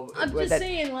curveball. I'm just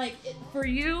saying, like, for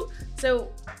you,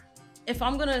 so if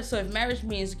marriage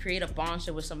means create a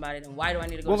bondship with somebody, then why do I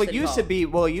need to go to City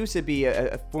Hall? It used to be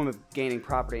a form of gaining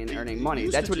property and earning money.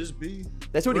 That's what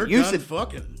it used to be.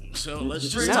 Fucking. So let's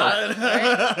just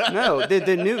no.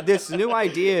 This new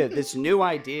idea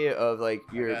of like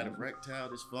your erectile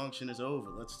dysfunction is over.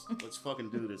 Let's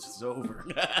fucking do this. It's over.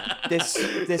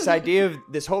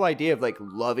 this whole idea of like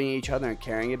loving each other and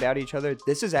caring about each other.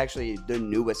 This is actually the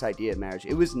newest idea of marriage.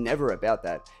 It was never about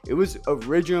that. It was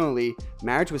originally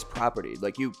marriage was property.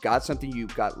 Like you got something, you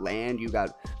got land, you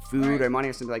got food or money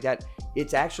or something like that.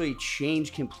 It's actually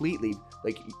changed completely.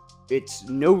 Like it's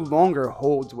no longer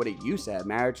holds what it used to have.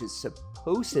 Marriage is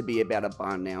supposed to be about a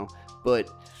bond now, but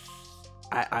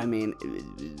I mean,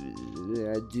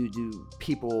 do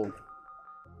people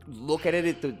look at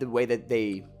it the way that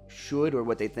they should or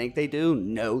what they think they do?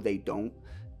 No, they don't.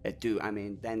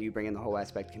 Then you bring in the whole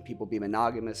aspect: can people be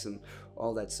monogamous and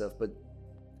all that stuff? But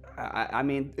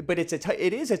but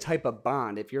it is a type of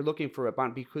bond. If you're looking for a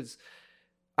bond, because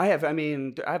I have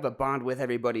a bond with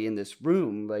everybody in this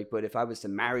room, but if I was to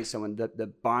marry someone,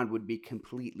 the bond would be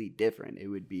completely different. It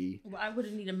would be. Well, I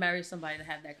wouldn't need to marry somebody to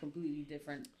have that completely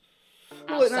different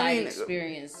outside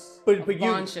experience.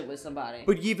 Bondship with somebody.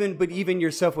 But even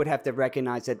yourself would have to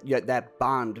recognize that that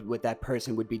bond with that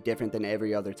person would be different than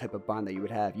every other type of bond that you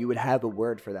would have. You would have a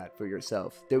word for that for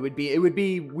yourself. It would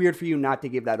be weird for you not to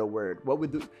give that a word.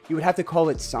 You would have to call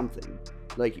it something.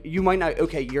 Like you might not.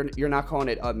 Okay, you're not calling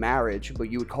it a marriage, but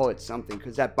you would call it something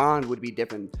because that bond would be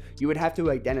different. You would have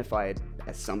to identify it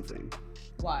as something.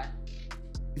 Why?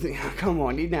 Come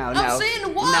on, I'm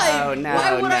saying why?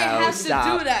 Why would I have to do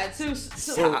that? Who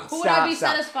would I be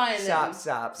satisfying them?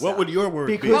 Stop. What would your word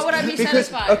be? What would I be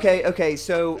satisfying? Okay.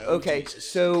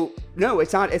 So no,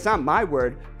 it's not my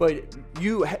word, but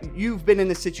you've been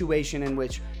in a situation in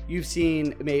which you've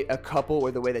seen a couple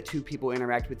or the way that two people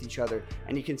interact with each other,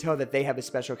 and you can tell that they have a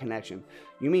special connection.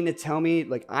 You mean to tell me,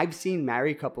 like, I've seen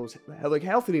married couples, like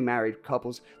healthily married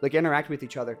couples, like interact with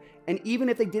each other, and even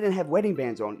if they didn't have wedding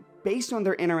bands on, based on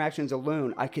their interactions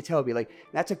alone, I could tell, be like,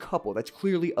 that's a couple. That's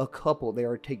clearly a couple. They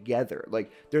are together. Like,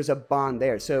 there's a bond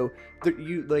there. So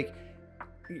you're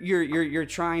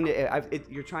trying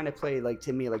to play, like,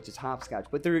 to me, like just hopscotch,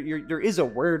 but there is a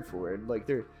word for it. Like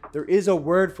there is a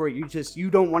word for it. You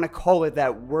don't want to call it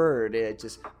that word.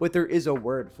 But there is a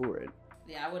word for it.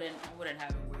 Yeah, I wouldn't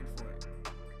have a word for it.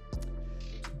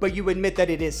 But you admit that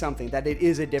it is something, that it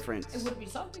is a difference. It would be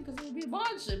something because it would be a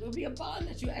bondship. It would be a bond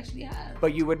that you actually have.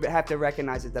 But you would have to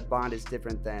recognize that the bond is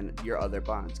different than your other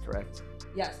bonds, correct?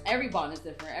 Yes, every bond is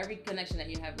different. Every connection that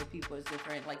you have with people is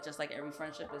different. Like just like every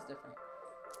friendship is different.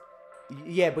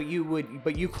 Yeah, but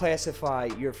you classify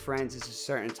your friends as a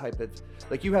certain type of,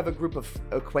 like, you have a group of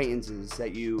acquaintances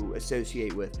that you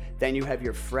associate with. Then you have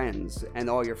your friends, and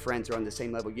all your friends are on the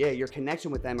same level. Yeah, your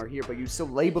connection with them are here, but you still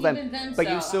label them. But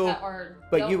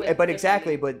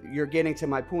you're getting to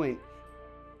my point.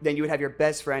 Then you would have your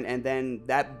best friend, and then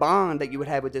that bond that you would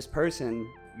have with this person,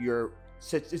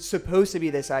 it's supposed to be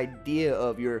this idea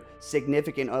of your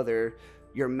significant other,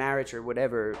 your marriage or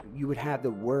whatever. You would have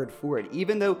the word for it,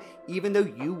 even though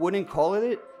you wouldn't call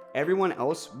it, everyone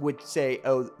else would say,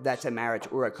 oh, that's a marriage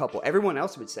or a couple. Everyone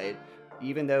else would say it,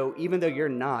 even though you're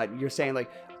not. You're saying,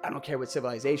 like, I don't care what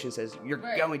civilization says, you're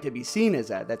going to be seen as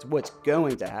that. That's what's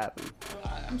going to happen.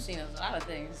 Well, I'm seen as a lot of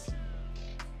things.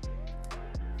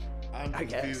 I'm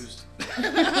confused.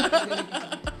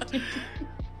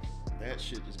 That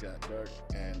shit just got dark,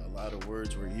 and a lot of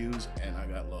words were used, and I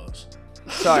got lost.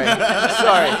 Sorry, Jeff.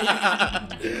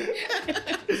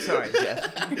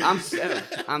 I'm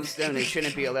stoned. I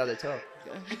shouldn't be allowed to talk.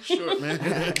 Short,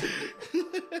 man.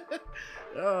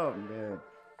 Oh man.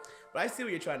 But I see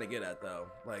what you're trying to get at, though.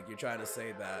 Like, you're trying to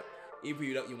say that even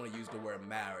if you want to use the word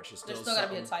marriage, it's still There's still gotta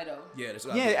be a title. Yeah, there's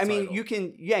still gotta be Yeah, a I mean, title.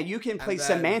 you can play then-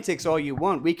 semantics all you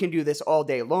want. We can do this all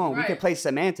day long. We can Right. play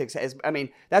semantics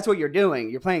that's what you're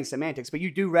doing. You're playing semantics, but you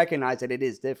do recognize that it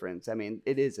is different. I mean,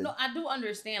 it is. No, I do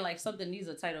understand like something needs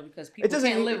a title because people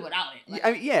doesn't- can't live without it.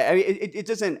 Like, it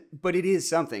doesn't, but it is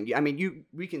something. I mean,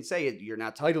 we can say it. You're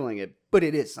not titling it, but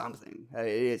it is something. It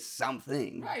is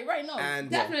something. right, no, And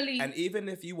definitely. And even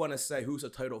if you want to say who's the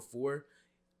title for,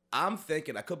 I'm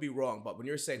thinking, I could be wrong, but when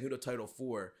you're saying who the title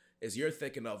for is, you're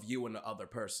thinking of you and the other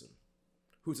person.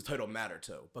 Who's the title matter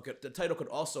to? But the title could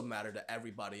also matter to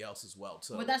everybody else as well,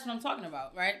 too. But that's what I'm talking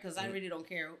about, right? Because I really don't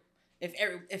care if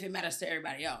it matters to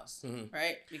everybody else,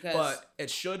 right? Because But it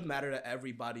should matter to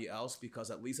everybody else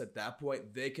because at least at that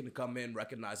point, they can come in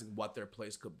recognizing what their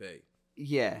place could be.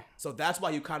 Yeah. So that's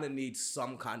why you kind of need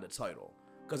some kind of title.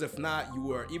 Because if not,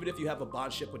 even if you have a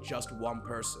bondship with just one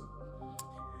person,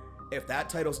 if that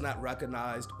title's not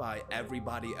recognized by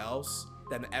everybody else,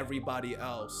 then everybody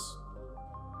else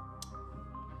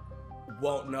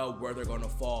won't know where they're going to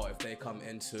fall if they come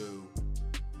into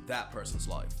that person's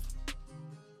life.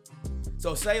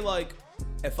 So say like,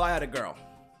 if I had a girl,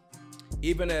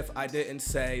 even if I didn't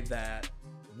say that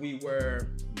we were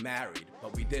married,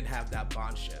 but we did have that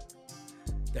bondship,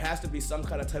 there has to be some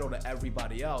kind of title to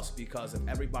everybody else, because if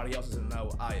everybody else doesn't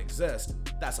know I exist,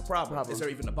 that's a problem. Is there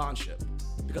even a bondship?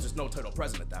 Because there's no title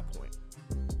present at that point.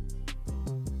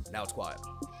 Now it's quiet.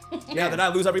 Yeah, did I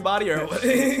lose everybody or what?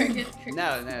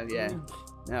 No, yeah.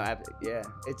 No,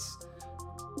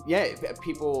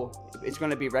 people, it's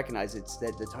going to be recognized. It's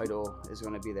that the title is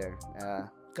going to be there.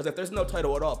 Because if there's no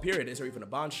title at all, period, is there even a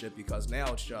bondship? Because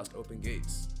now it's just open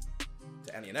gates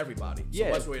to any and everybody. So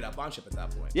what's really that bondship at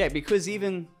that point? Yeah, because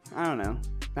even, I don't know,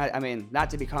 not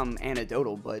to become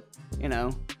anecdotal, but,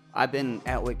 I've been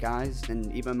out with guys,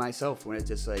 and even myself, when it's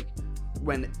just like,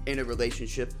 when in a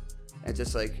relationship, it's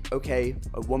just like, okay,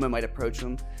 a woman might approach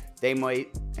them, they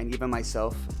might, and even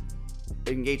myself,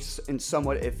 engage in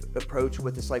somewhat approach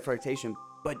with a slight flirtation,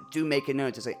 but do make it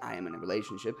known to say, I am in a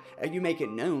relationship, and you make it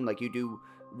known, like you do,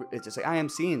 it's just like, I am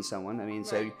seeing someone,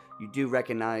 so you do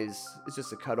recognize, it's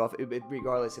just a cutoff,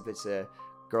 regardless if it's a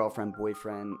girlfriend,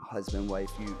 boyfriend, husband,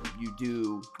 wife, you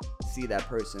do see that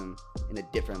person in a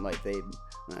different light.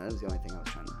 That was the only thing I was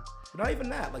trying to. But not even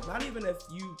that. Like, not even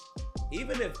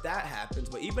even if that happens,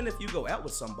 but even if you go out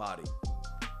with somebody,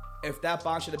 if that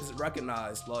bondship isn't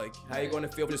recognized, like, how are you going to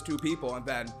feel if there's two people and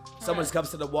then someone comes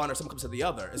to the one or someone comes to the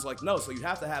other? It's like, no, so you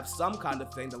have to have some kind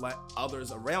of thing to let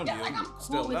others around you like I'm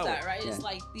still cool with know that, it. right? Yeah. It's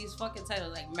like these fucking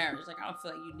titles, like marriage. Like, I don't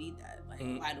feel like you need that. Like,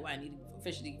 why do I need to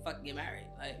officially fucking get married?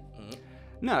 Like,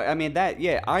 No, I mean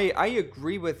I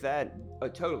agree with that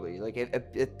totally. Like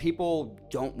if people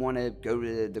don't want to go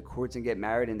to the courts and get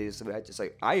married and they just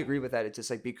like, I agree with that. It's just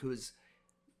like, because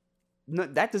no,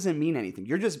 that doesn't mean anything.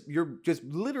 You're just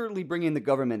literally bringing the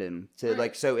government in to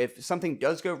like, so if something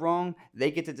does go wrong, they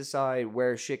get to decide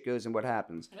where shit goes and what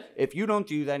happens. If you don't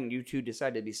do that and you two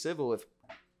decide to be civil, if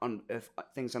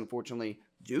things unfortunately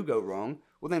do go wrong,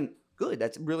 well then good.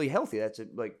 That's really healthy. That's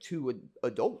like two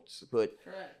adults. But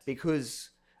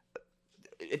because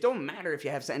it don't matter if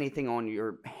you have anything on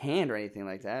your hand or anything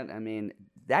like that. I mean,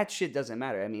 that shit doesn't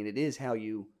matter. I mean, it is how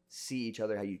you see each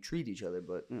other, how you treat each other.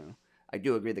 But I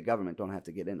do agree the government don't have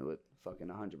to get into it fucking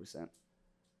 100%.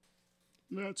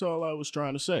 That's all I was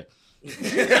trying to say.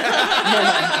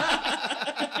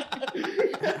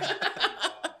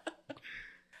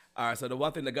 All right, so the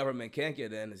one thing the government can't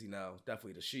get in is,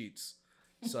 definitely the sheets.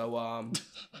 So,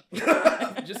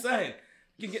 just saying,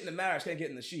 you can get in the marriage, can't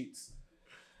get in the sheets.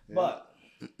 Yeah. But,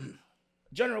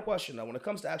 general question though, when it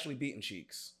comes to actually beating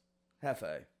cheeks, Hefe,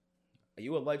 are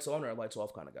you a lights on or a lights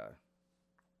off kind of guy?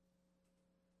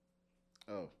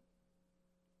 Oh.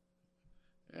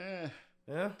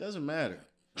 Yeah? Doesn't matter.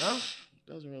 No?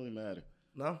 Doesn't really matter.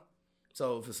 No?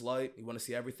 So if it's light, you want to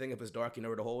see everything. If it's dark, you know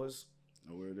where the hole is?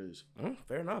 Know where it is.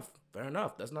 Fair enough.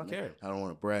 Does not care. I don't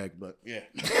want to brag, but yeah.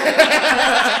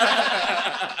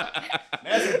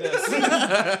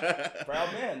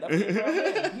 Proud man. Definitely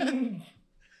proud man.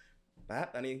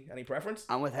 Matt, any preference?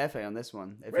 I'm with Hefe on this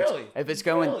one. Really? If it's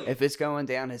going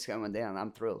down, it's going down.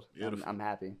 I'm thrilled. I'm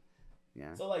happy.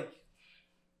 Yeah. So like,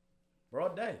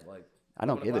 broad day, like. I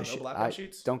don't give a shit. I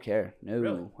don't care. No,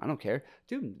 really? I don't care.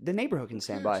 Dude, the neighborhood can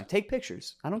stand by. Take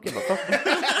pictures. I don't give a fuck.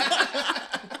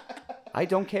 I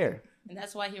don't care. And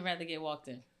that's why he'd rather get walked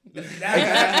in.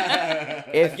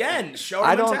 Again, show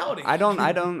mentality. I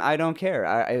don't care.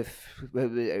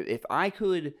 If I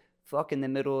could fuck in the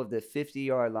middle of the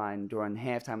 50-yard line during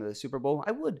halftime of the Super Bowl,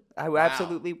 I would. I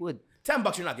absolutely would.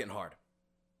 $10, you're not getting hard.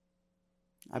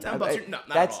 $10, not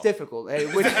at that's all. difficult.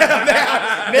 It would-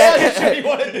 Now you're sure you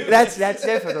want to do that's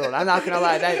difficult. I'm not gonna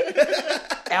lie.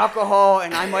 That alcohol,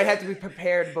 and I might have to be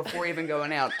prepared before even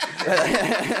going out.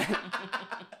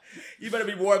 You better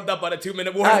be warmed up by the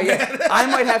 2-minute warning. Oh yeah, I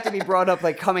might have to be brought up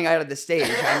like coming out of the stage.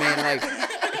 I mean, like,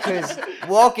 because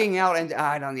walking out and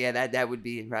I don't. Yeah, that would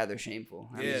be rather shameful.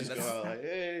 I mean, Yeah, Just that's, go like,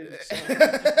 hey,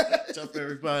 what's up,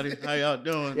 everybody? How y'all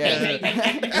doing? Yeah.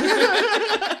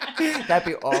 That'd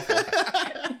be awful.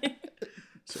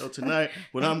 So tonight,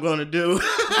 what I'm gonna do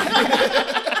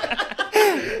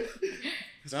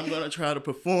is I'm gonna try to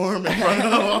perform in front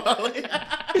of Wally.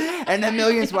 And the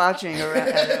millions watching around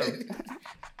at home.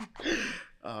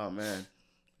 Oh man.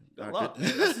 look,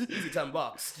 that's easy $10.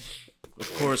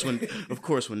 Of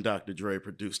course, when Dr. Dre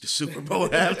produced the Super Bowl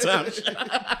halftime show.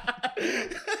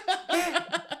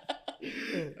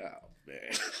 Oh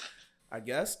man. I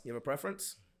guess you have a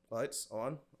preference. Lights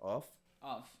on, off,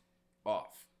 off.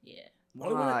 Yeah.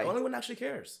 Why? Only one actually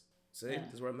cares. See, Yeah.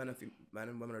 this is where men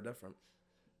and women are different.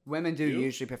 Women do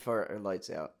usually prefer lights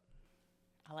out.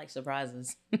 I like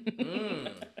surprises.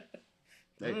 Mm.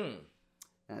 Hey, Mm.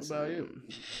 That's what about you?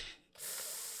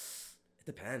 It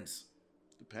depends.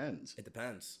 Depends. It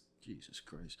depends. Jesus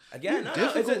Christ. Again, You're no,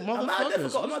 it's difficult I'm not motherfuckers. difficult. I'm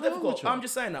What's not wrong difficult. with you? I'm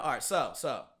just saying that. All right,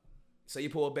 so you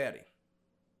pull a baddie,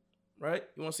 right?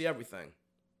 You want to see everything.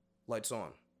 Lights on.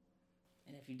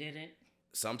 And if you didn't,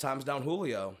 Sometimes Don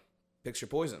Julio picks your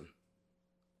poison.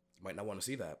 You might not want to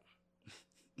see that.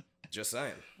 Just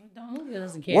saying. Don Julio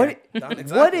doesn't care. What? Exactly.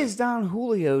 What is Don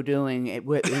Julio doing in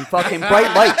fucking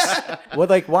bright lights? Well,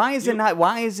 like, why is it not?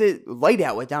 Why is it light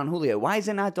out with Don Julio? Why is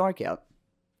it not dark out?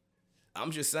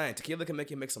 I'm just saying, tequila can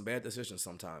make you make some bad decisions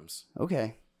sometimes.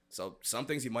 Okay, So some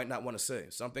things you might not want to see.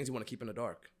 Some things you want to keep in the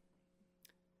dark.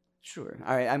 sure.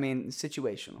 All right. I mean,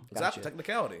 situational. Exactly. Gotcha.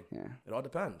 Technicality. Yeah. It all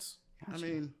depends. I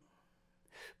mean,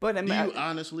 But I do mean, you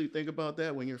honestly think about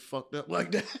that when you're fucked up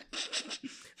like that?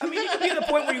 I mean, you can be at a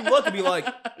point where you look and be like,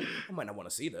 I might not want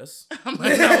to see this.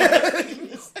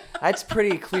 that's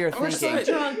pretty clear thinking.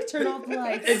 Drunk, turn off the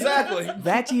lights. Exactly.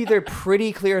 That's either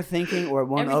pretty clear thinking or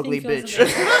one Everything ugly feels bitch.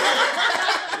 amazing.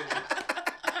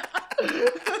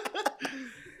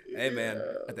 Hey, man.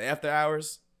 At the after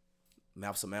hours,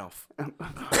 mouth's to mouth.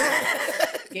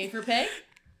 Game for pay?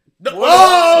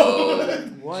 Whoa!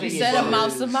 What She are you said a doing?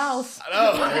 mouse to mouse. I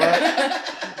know.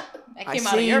 That I came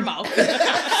out of see. your mouth.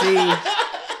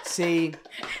 See.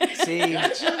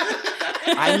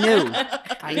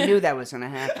 I knew that was gonna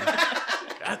happen.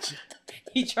 Gotcha.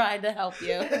 He tried to help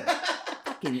you.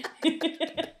 Fucking-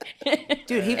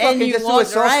 Dude, he And fucking you just threw a walked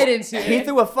softball. right into He it.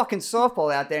 threw a fucking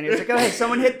softball out there, and he was like, "Go ahead,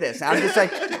 someone hit this." And I'm just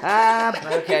like,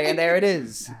 okay, and there it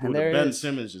is, and there Ben it is.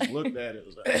 Simmons just looked at it.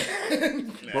 Was like,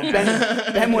 Well,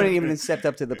 Ben wouldn't even have stepped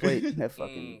up to the plate. That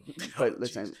fucking. But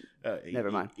listen,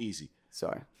 never mind. Easy.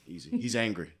 Sorry, He's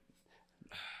angry.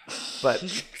 but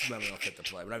It's not even gonna fit the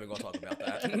play. We're not even gonna talk about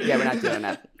that. yeah, we're not doing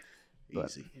that.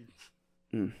 But-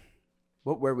 Easy.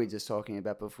 What were we just talking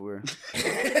about before?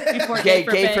 Before Gay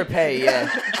game for pay, yeah.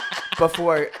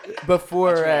 Before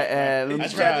I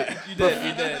tried. You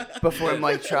did. before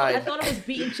Mike I tried, thought it was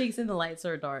beating cheeks in the lights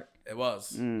or dark. It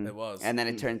was. It was. and then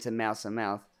it turned to mouse and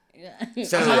mouth. Yeah.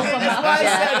 So- That's why I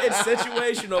said it's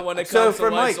situational when it So comes for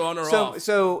to lights Mike, on or off.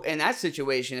 so in that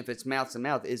situation, if it's mouth to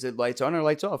mouth, is it lights on or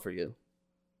lights off for you?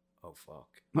 Oh, fuck.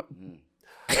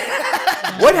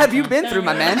 What have you been through,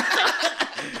 my man?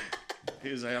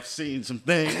 He's like, I've seen some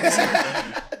things.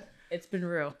 It's been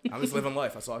real. I'm just living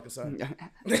life. That's all I can say.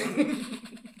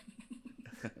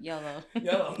 YOLO.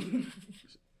 Yo.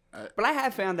 But I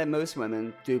have found that most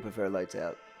women do prefer lights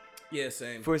out. Yeah,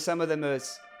 same. For some of the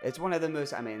most, it's one of the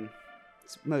most. I mean,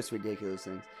 it's most ridiculous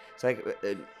things. It's like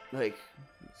they,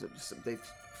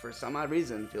 for some odd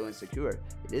reason, feel insecure.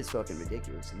 It is fucking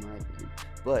ridiculous in my opinion.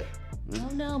 But Oh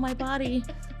no, my body.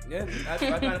 Yeah, I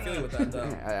kind of feel you with that, though.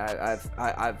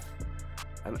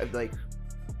 I've like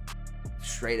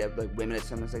straight up like women at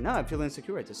someone's like, no, I feel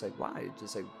insecure. It's just like, why? It's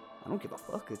just like, I don't give a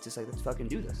fuck. It's just like, let's fucking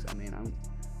do this. I mean,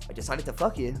 I decided to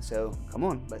fuck you, so come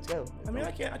on, let's go. I mean,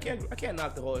 I can't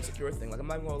knock the whole insecure thing. Like, I'm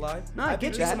not even gonna lie. No, I beat get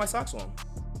cheeks that. with my socks on.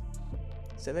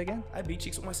 Say that again. I beat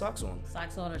cheeks with my socks on.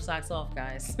 Socks on or socks off,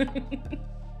 guys. Ooh.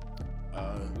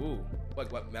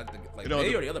 Like what? Like You know,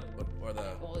 me or the other, or the,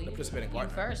 Well, the you participating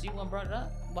partner? first. You one brought it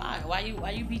up. Why?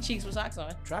 Why you beat cheeks with socks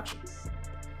on? Traction.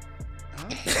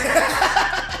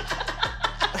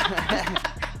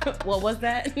 What was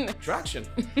that? Traction.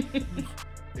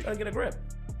 Trying to get a grip.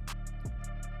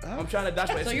 I'm trying to dash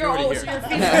my So insecurity you're always here.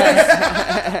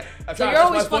 so you're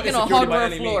always fucking on hardwood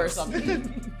hardwood floor or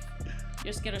something.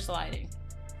 You're scared of sliding.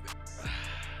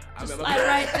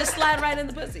 Just slide right in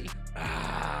the pussy.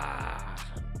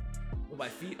 What my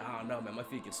feet, I don't know, man. My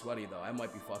feet get sweaty though. I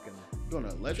might be fucking. You're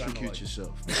gonna electrocute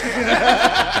yourself.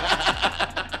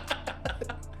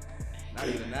 Not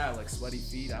even that, like sweaty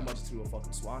feet. I might just do a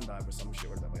fucking swan dive or some shit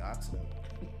where that like accident.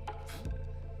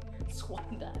 Swan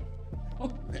dive.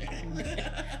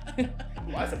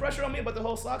 Why is the pressure on me about the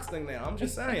whole socks thing now? I'm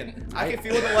just saying. I can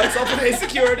feel the lights off of the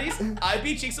insecurities. I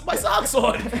be cheeks with my socks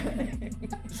on.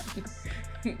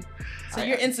 So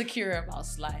you're insecure about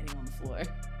sliding on the floor.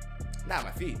 Not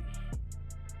my feet.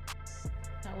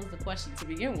 That was the question to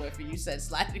begin with, and you said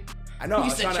sliding. I know.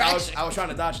 You I was trying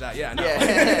to dodge that. Yeah, I know.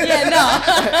 Yeah,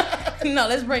 no. No,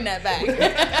 let's bring that back.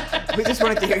 We just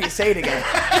wanted to hear you say it again.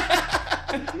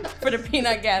 For the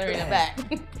peanut gallery in the back.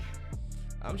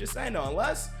 I'm just saying though,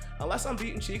 unless I'm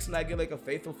beating cheeks and I get like a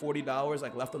faithful $40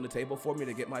 like left on the table for me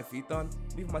to get my feet done,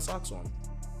 leave my socks on.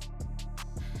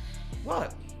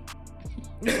 What?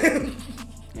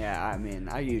 Yeah, I mean,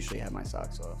 I usually have my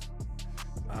socks off.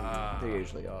 They're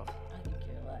usually off. I can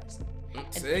care less.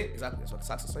 See? Exactly. That's what the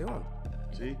socks will stay on.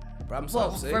 See? Problem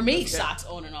Well, solved. See? for me, Okay. socks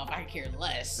on and off, I can care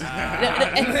less.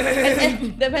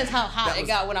 It depends how hot it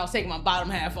got when I was taking my bottom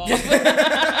half off.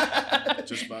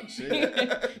 Just about to say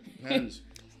that. Depends.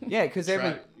 Yeah, because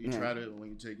You try to, when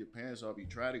you take your pants off, you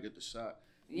try to get the sock.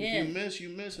 Yeah. If you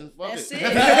miss, and fuck That's it.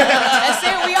 it. That's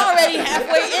it. We already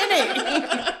halfway in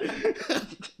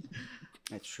it.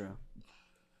 That's true.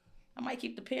 I might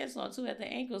keep the pants on too at the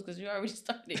ankles because you already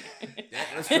started. Yeah,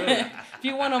 that's true. If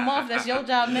you want them off, that's your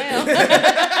job now.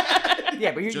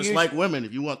 Yeah, but Just like women,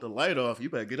 if you want the light off, you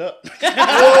better get up.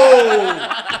 Whoa!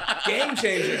 Game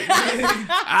changer.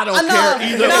 I don't care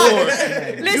either or.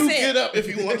 Listen, You get up if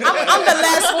you want to. I'm the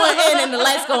last one in and the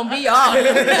light's gonna be off.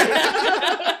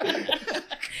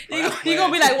 you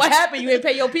gonna be like, what happened? You didn't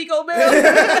pay your Pico bill?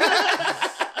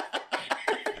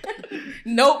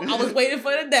 Nope, I was waiting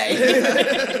for the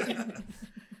day.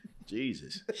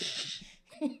 Jesus.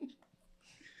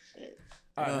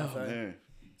 All right, Oh, man.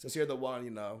 since you're the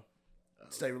one,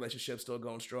 steady relationship still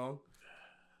going strong.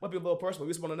 Might be a little personal.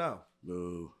 We just want to know.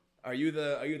 Boo. Are you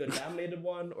the dominated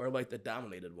one or like the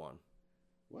dominated one?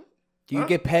 What? Do you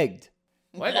get pegged?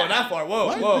 Why ain't going that far?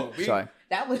 Whoa. Sorry.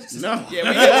 That was No. Yeah,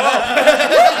 we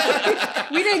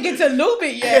get we didn't get to lube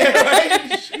it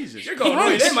yet. Jesus. You're going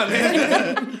right in, my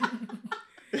man.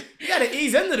 You gotta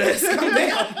ease into this. Calm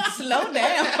down. Slow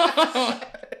down.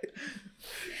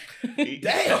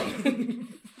 Damn.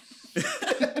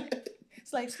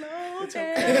 It's like slow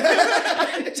down.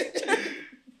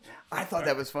 I thought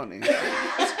that was funny.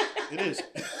 It is.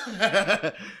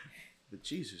 But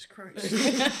Jesus Christ.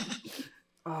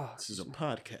 This is a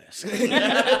podcast.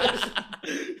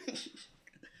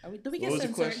 Do we get What was the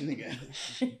censored? question again?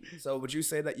 So would you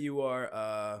say that you are,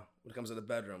 when it comes to the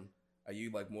bedroom, are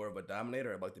you like more of a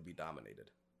dominator or like to be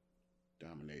dominated?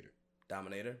 Dominator.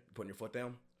 Dominator? Putting your foot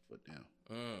down? Foot down.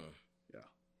 Yeah.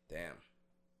 Damn.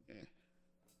 Yeah.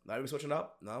 Not even switching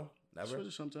up? No? Never? Switch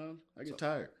it sometimes. I get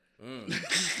tired. Mm.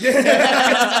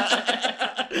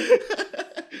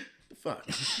 The fuck.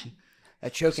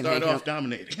 That choking hand Start can, off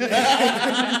dominating.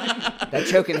 that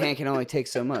choking hand can only take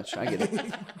so much. I get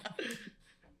it.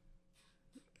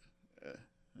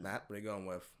 Matt, what are you going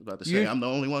with? About to say, I'm the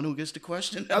only one who gets the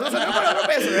question. I'm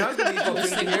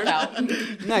Singled out.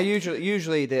 No,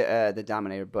 usually the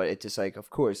dominator, but it's just like,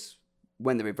 of course,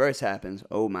 when the reverse happens,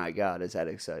 oh my God, is that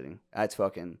exciting? That's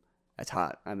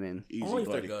hot. I mean, Easy, Only if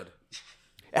they're buddy. good.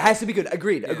 it has to be good.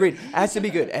 Agreed. It has to be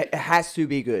good. It has to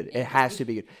be good. It has to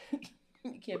be good.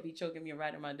 You can't be choking me and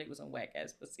riding my dick with some whack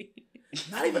ass pussy.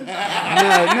 Not even. No.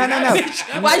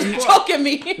 Why you choking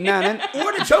me? No.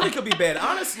 Or the choking could be bad.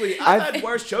 Honestly, I've had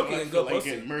worse choking I than feel good like pussy.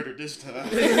 getting murdered this time.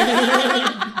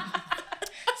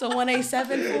 So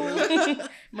 187 fool.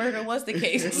 Murder was the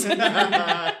case.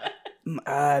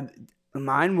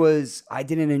 Mine was, I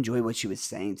didn't enjoy what she was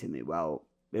saying to me while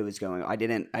it was going.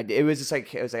 It was just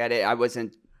like, I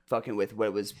wasn't fucking with what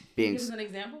it was being. Give us an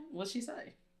example. What'd she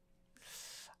say?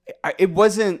 It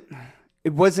wasn't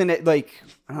like,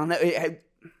 I don't know.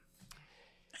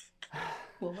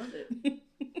 What was it?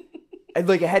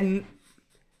 Like it hadn't.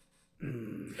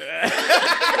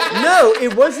 No,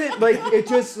 it wasn't like, it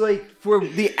just like for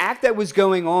the act that was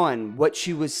going on, what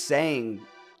she was saying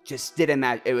just didn't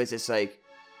match. It was just like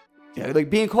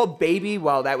being called baby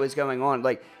while that was going on,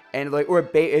 like, and like, or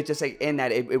it's just like in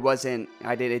that it wasn't.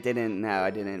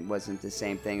 It wasn't the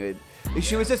same thing.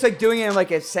 She was just like doing it in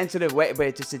like a sensitive way, but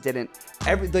it didn't.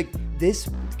 This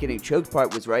getting choked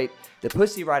part was right. The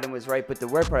pussy riding was right, but the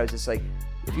word part was just like,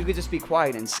 if you could just be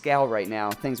quiet and scowl right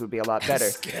now, things would be a lot better.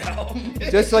 Scowl.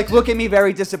 Just like look at me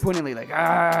very disappointingly, like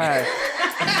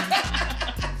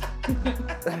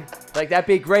like that'd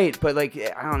be great. But like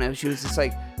I don't know, she was just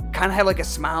like kind of had like a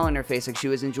smile on her face, like she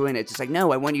was enjoying it. Just like,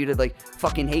 no, I want you to like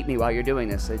fucking hate me while you're doing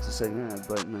this. It's just like,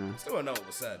 but no. Still don't know what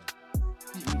was said.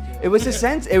 It was a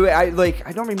sense. I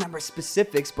don't remember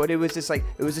specifics, but it was just like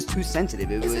it was just too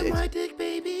sensitive. Is it my dick,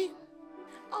 baby?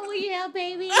 Oh yeah,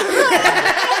 baby.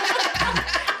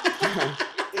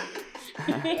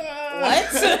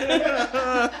 What?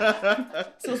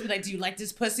 So it's like, do you like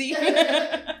this pussy?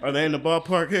 Are they in the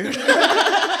ballpark here?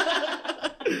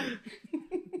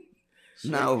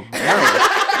 No.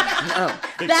 That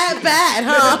bad,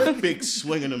 huh? Big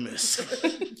swing and a miss.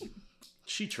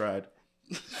 She tried.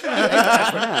 No,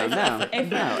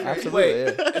 absolutely.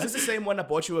 Wait, Yeah. is this the same one that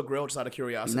bought you a grill just out of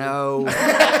curiosity? No.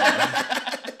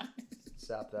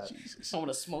 Stop that. I want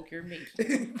to smoke your meat.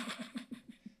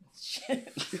 Shit.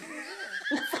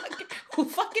 Who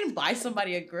fucking buys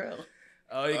somebody a grill?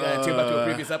 Oh, you gotta tune back to a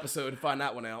previous episode and find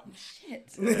that one out. Shit.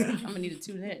 I'm gonna need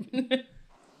to tune in.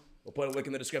 We'll put a link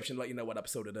in the description to let you know what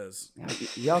episode it is.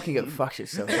 Y'all can get fucked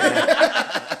yourself.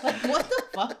 What the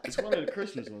fuck? It's one of the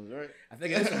Christmas ones, right? I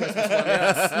think it is the Christmas one,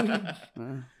 yes.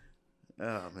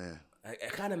 Oh, man.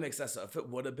 It kind of makes sense. If it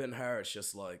would have been her, it's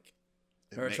just like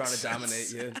her trying to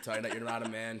dominate you, telling that you're not a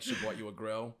man. She bought you a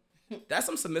grill. That's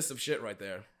some submissive shit right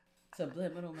there.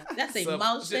 Subliminal. That's a Sub-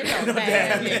 mouse shit no, on damn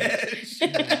bad.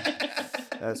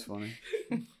 That's funny.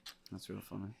 That's real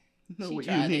funny. Know She what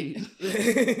you tried need.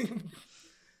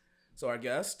 So our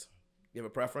guest, you have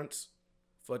a preference?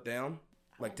 Foot down?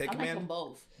 Like take I command? like them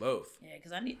both. Both. Yeah,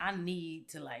 because I need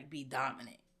to like be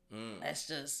dominant. That's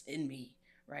just in me,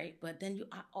 right? But then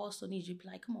I also need you to be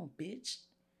like, come on, bitch.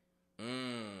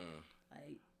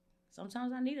 Like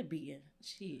sometimes I need a beating.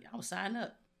 Shit, I'll sign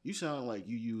up. You sound like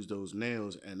you use those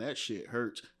nails and that shit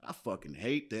hurts. I fucking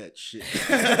hate that shit.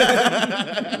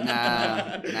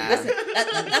 Nah.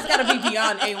 That's gotta be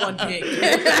beyond A1 pick.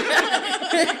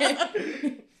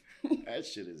 That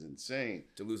shit is insane.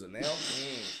 To lose a nail?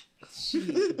 She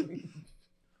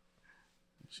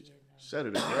said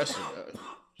it aggressive.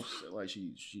 She said like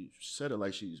she said it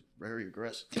like she's very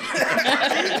aggressive.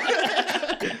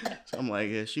 So I'm like,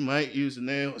 yeah, she might use the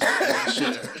nails.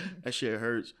 That shit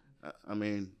hurts. I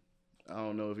mean, I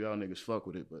don't know if y'all niggas fuck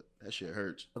with it, but that shit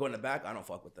hurts. I go in the back, I don't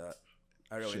fuck with that.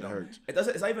 I really Shit don't. hurts. It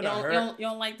doesn't. It's not even a hurt. You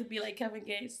don't like to be like Kevin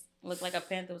Gates? Look like a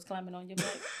panther was climbing on your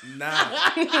back?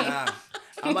 Nah.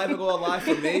 I'm not even gonna lie.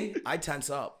 For me, I tense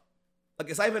up. Like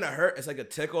it's not even a hurt. It's like a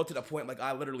tickle to the point like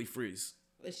I literally freeze.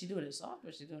 Is she doing it soft or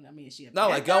is she doing? I mean, is she a No,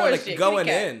 like panther or going is she a going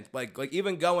kitty cat? in, like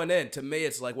even going in. To me,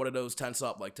 it's like one of those tense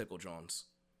up like tickle Johns.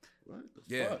 What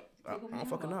the Yeah, fuck? I don't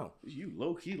fucking know. You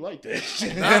low key like that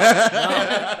shit. No.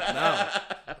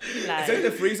 Like, It's like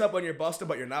to freeze up when you're busted,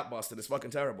 but you're not busted. It's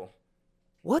fucking terrible.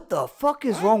 What the fuck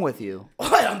is wrong with you?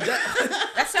 What? I'm dead.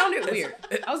 that sounded weird.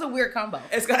 That was a weird combo.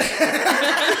 It's got.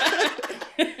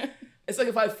 It's like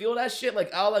if I feel that shit,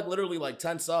 like I'll like literally like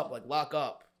tense up, like lock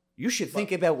up. You should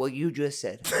think about what you just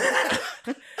said.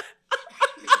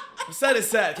 Said is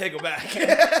said. Can't go back.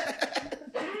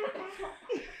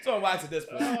 So I'm wax at this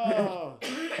point. Oh.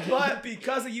 But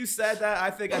because of you said that, I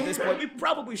think at this point we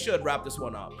probably should wrap this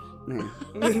one up.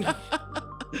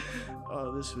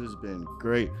 Oh, this has been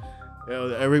great. Yo,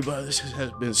 everybody, this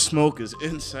has been Smokers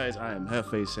Insights. I am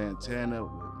Hefe Santana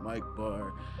with Mike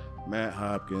Barr, Matt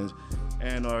Hopkins,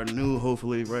 and our new,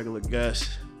 hopefully regular guest,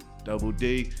 Double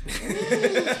D.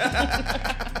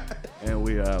 And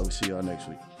we'll see y'all next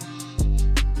week.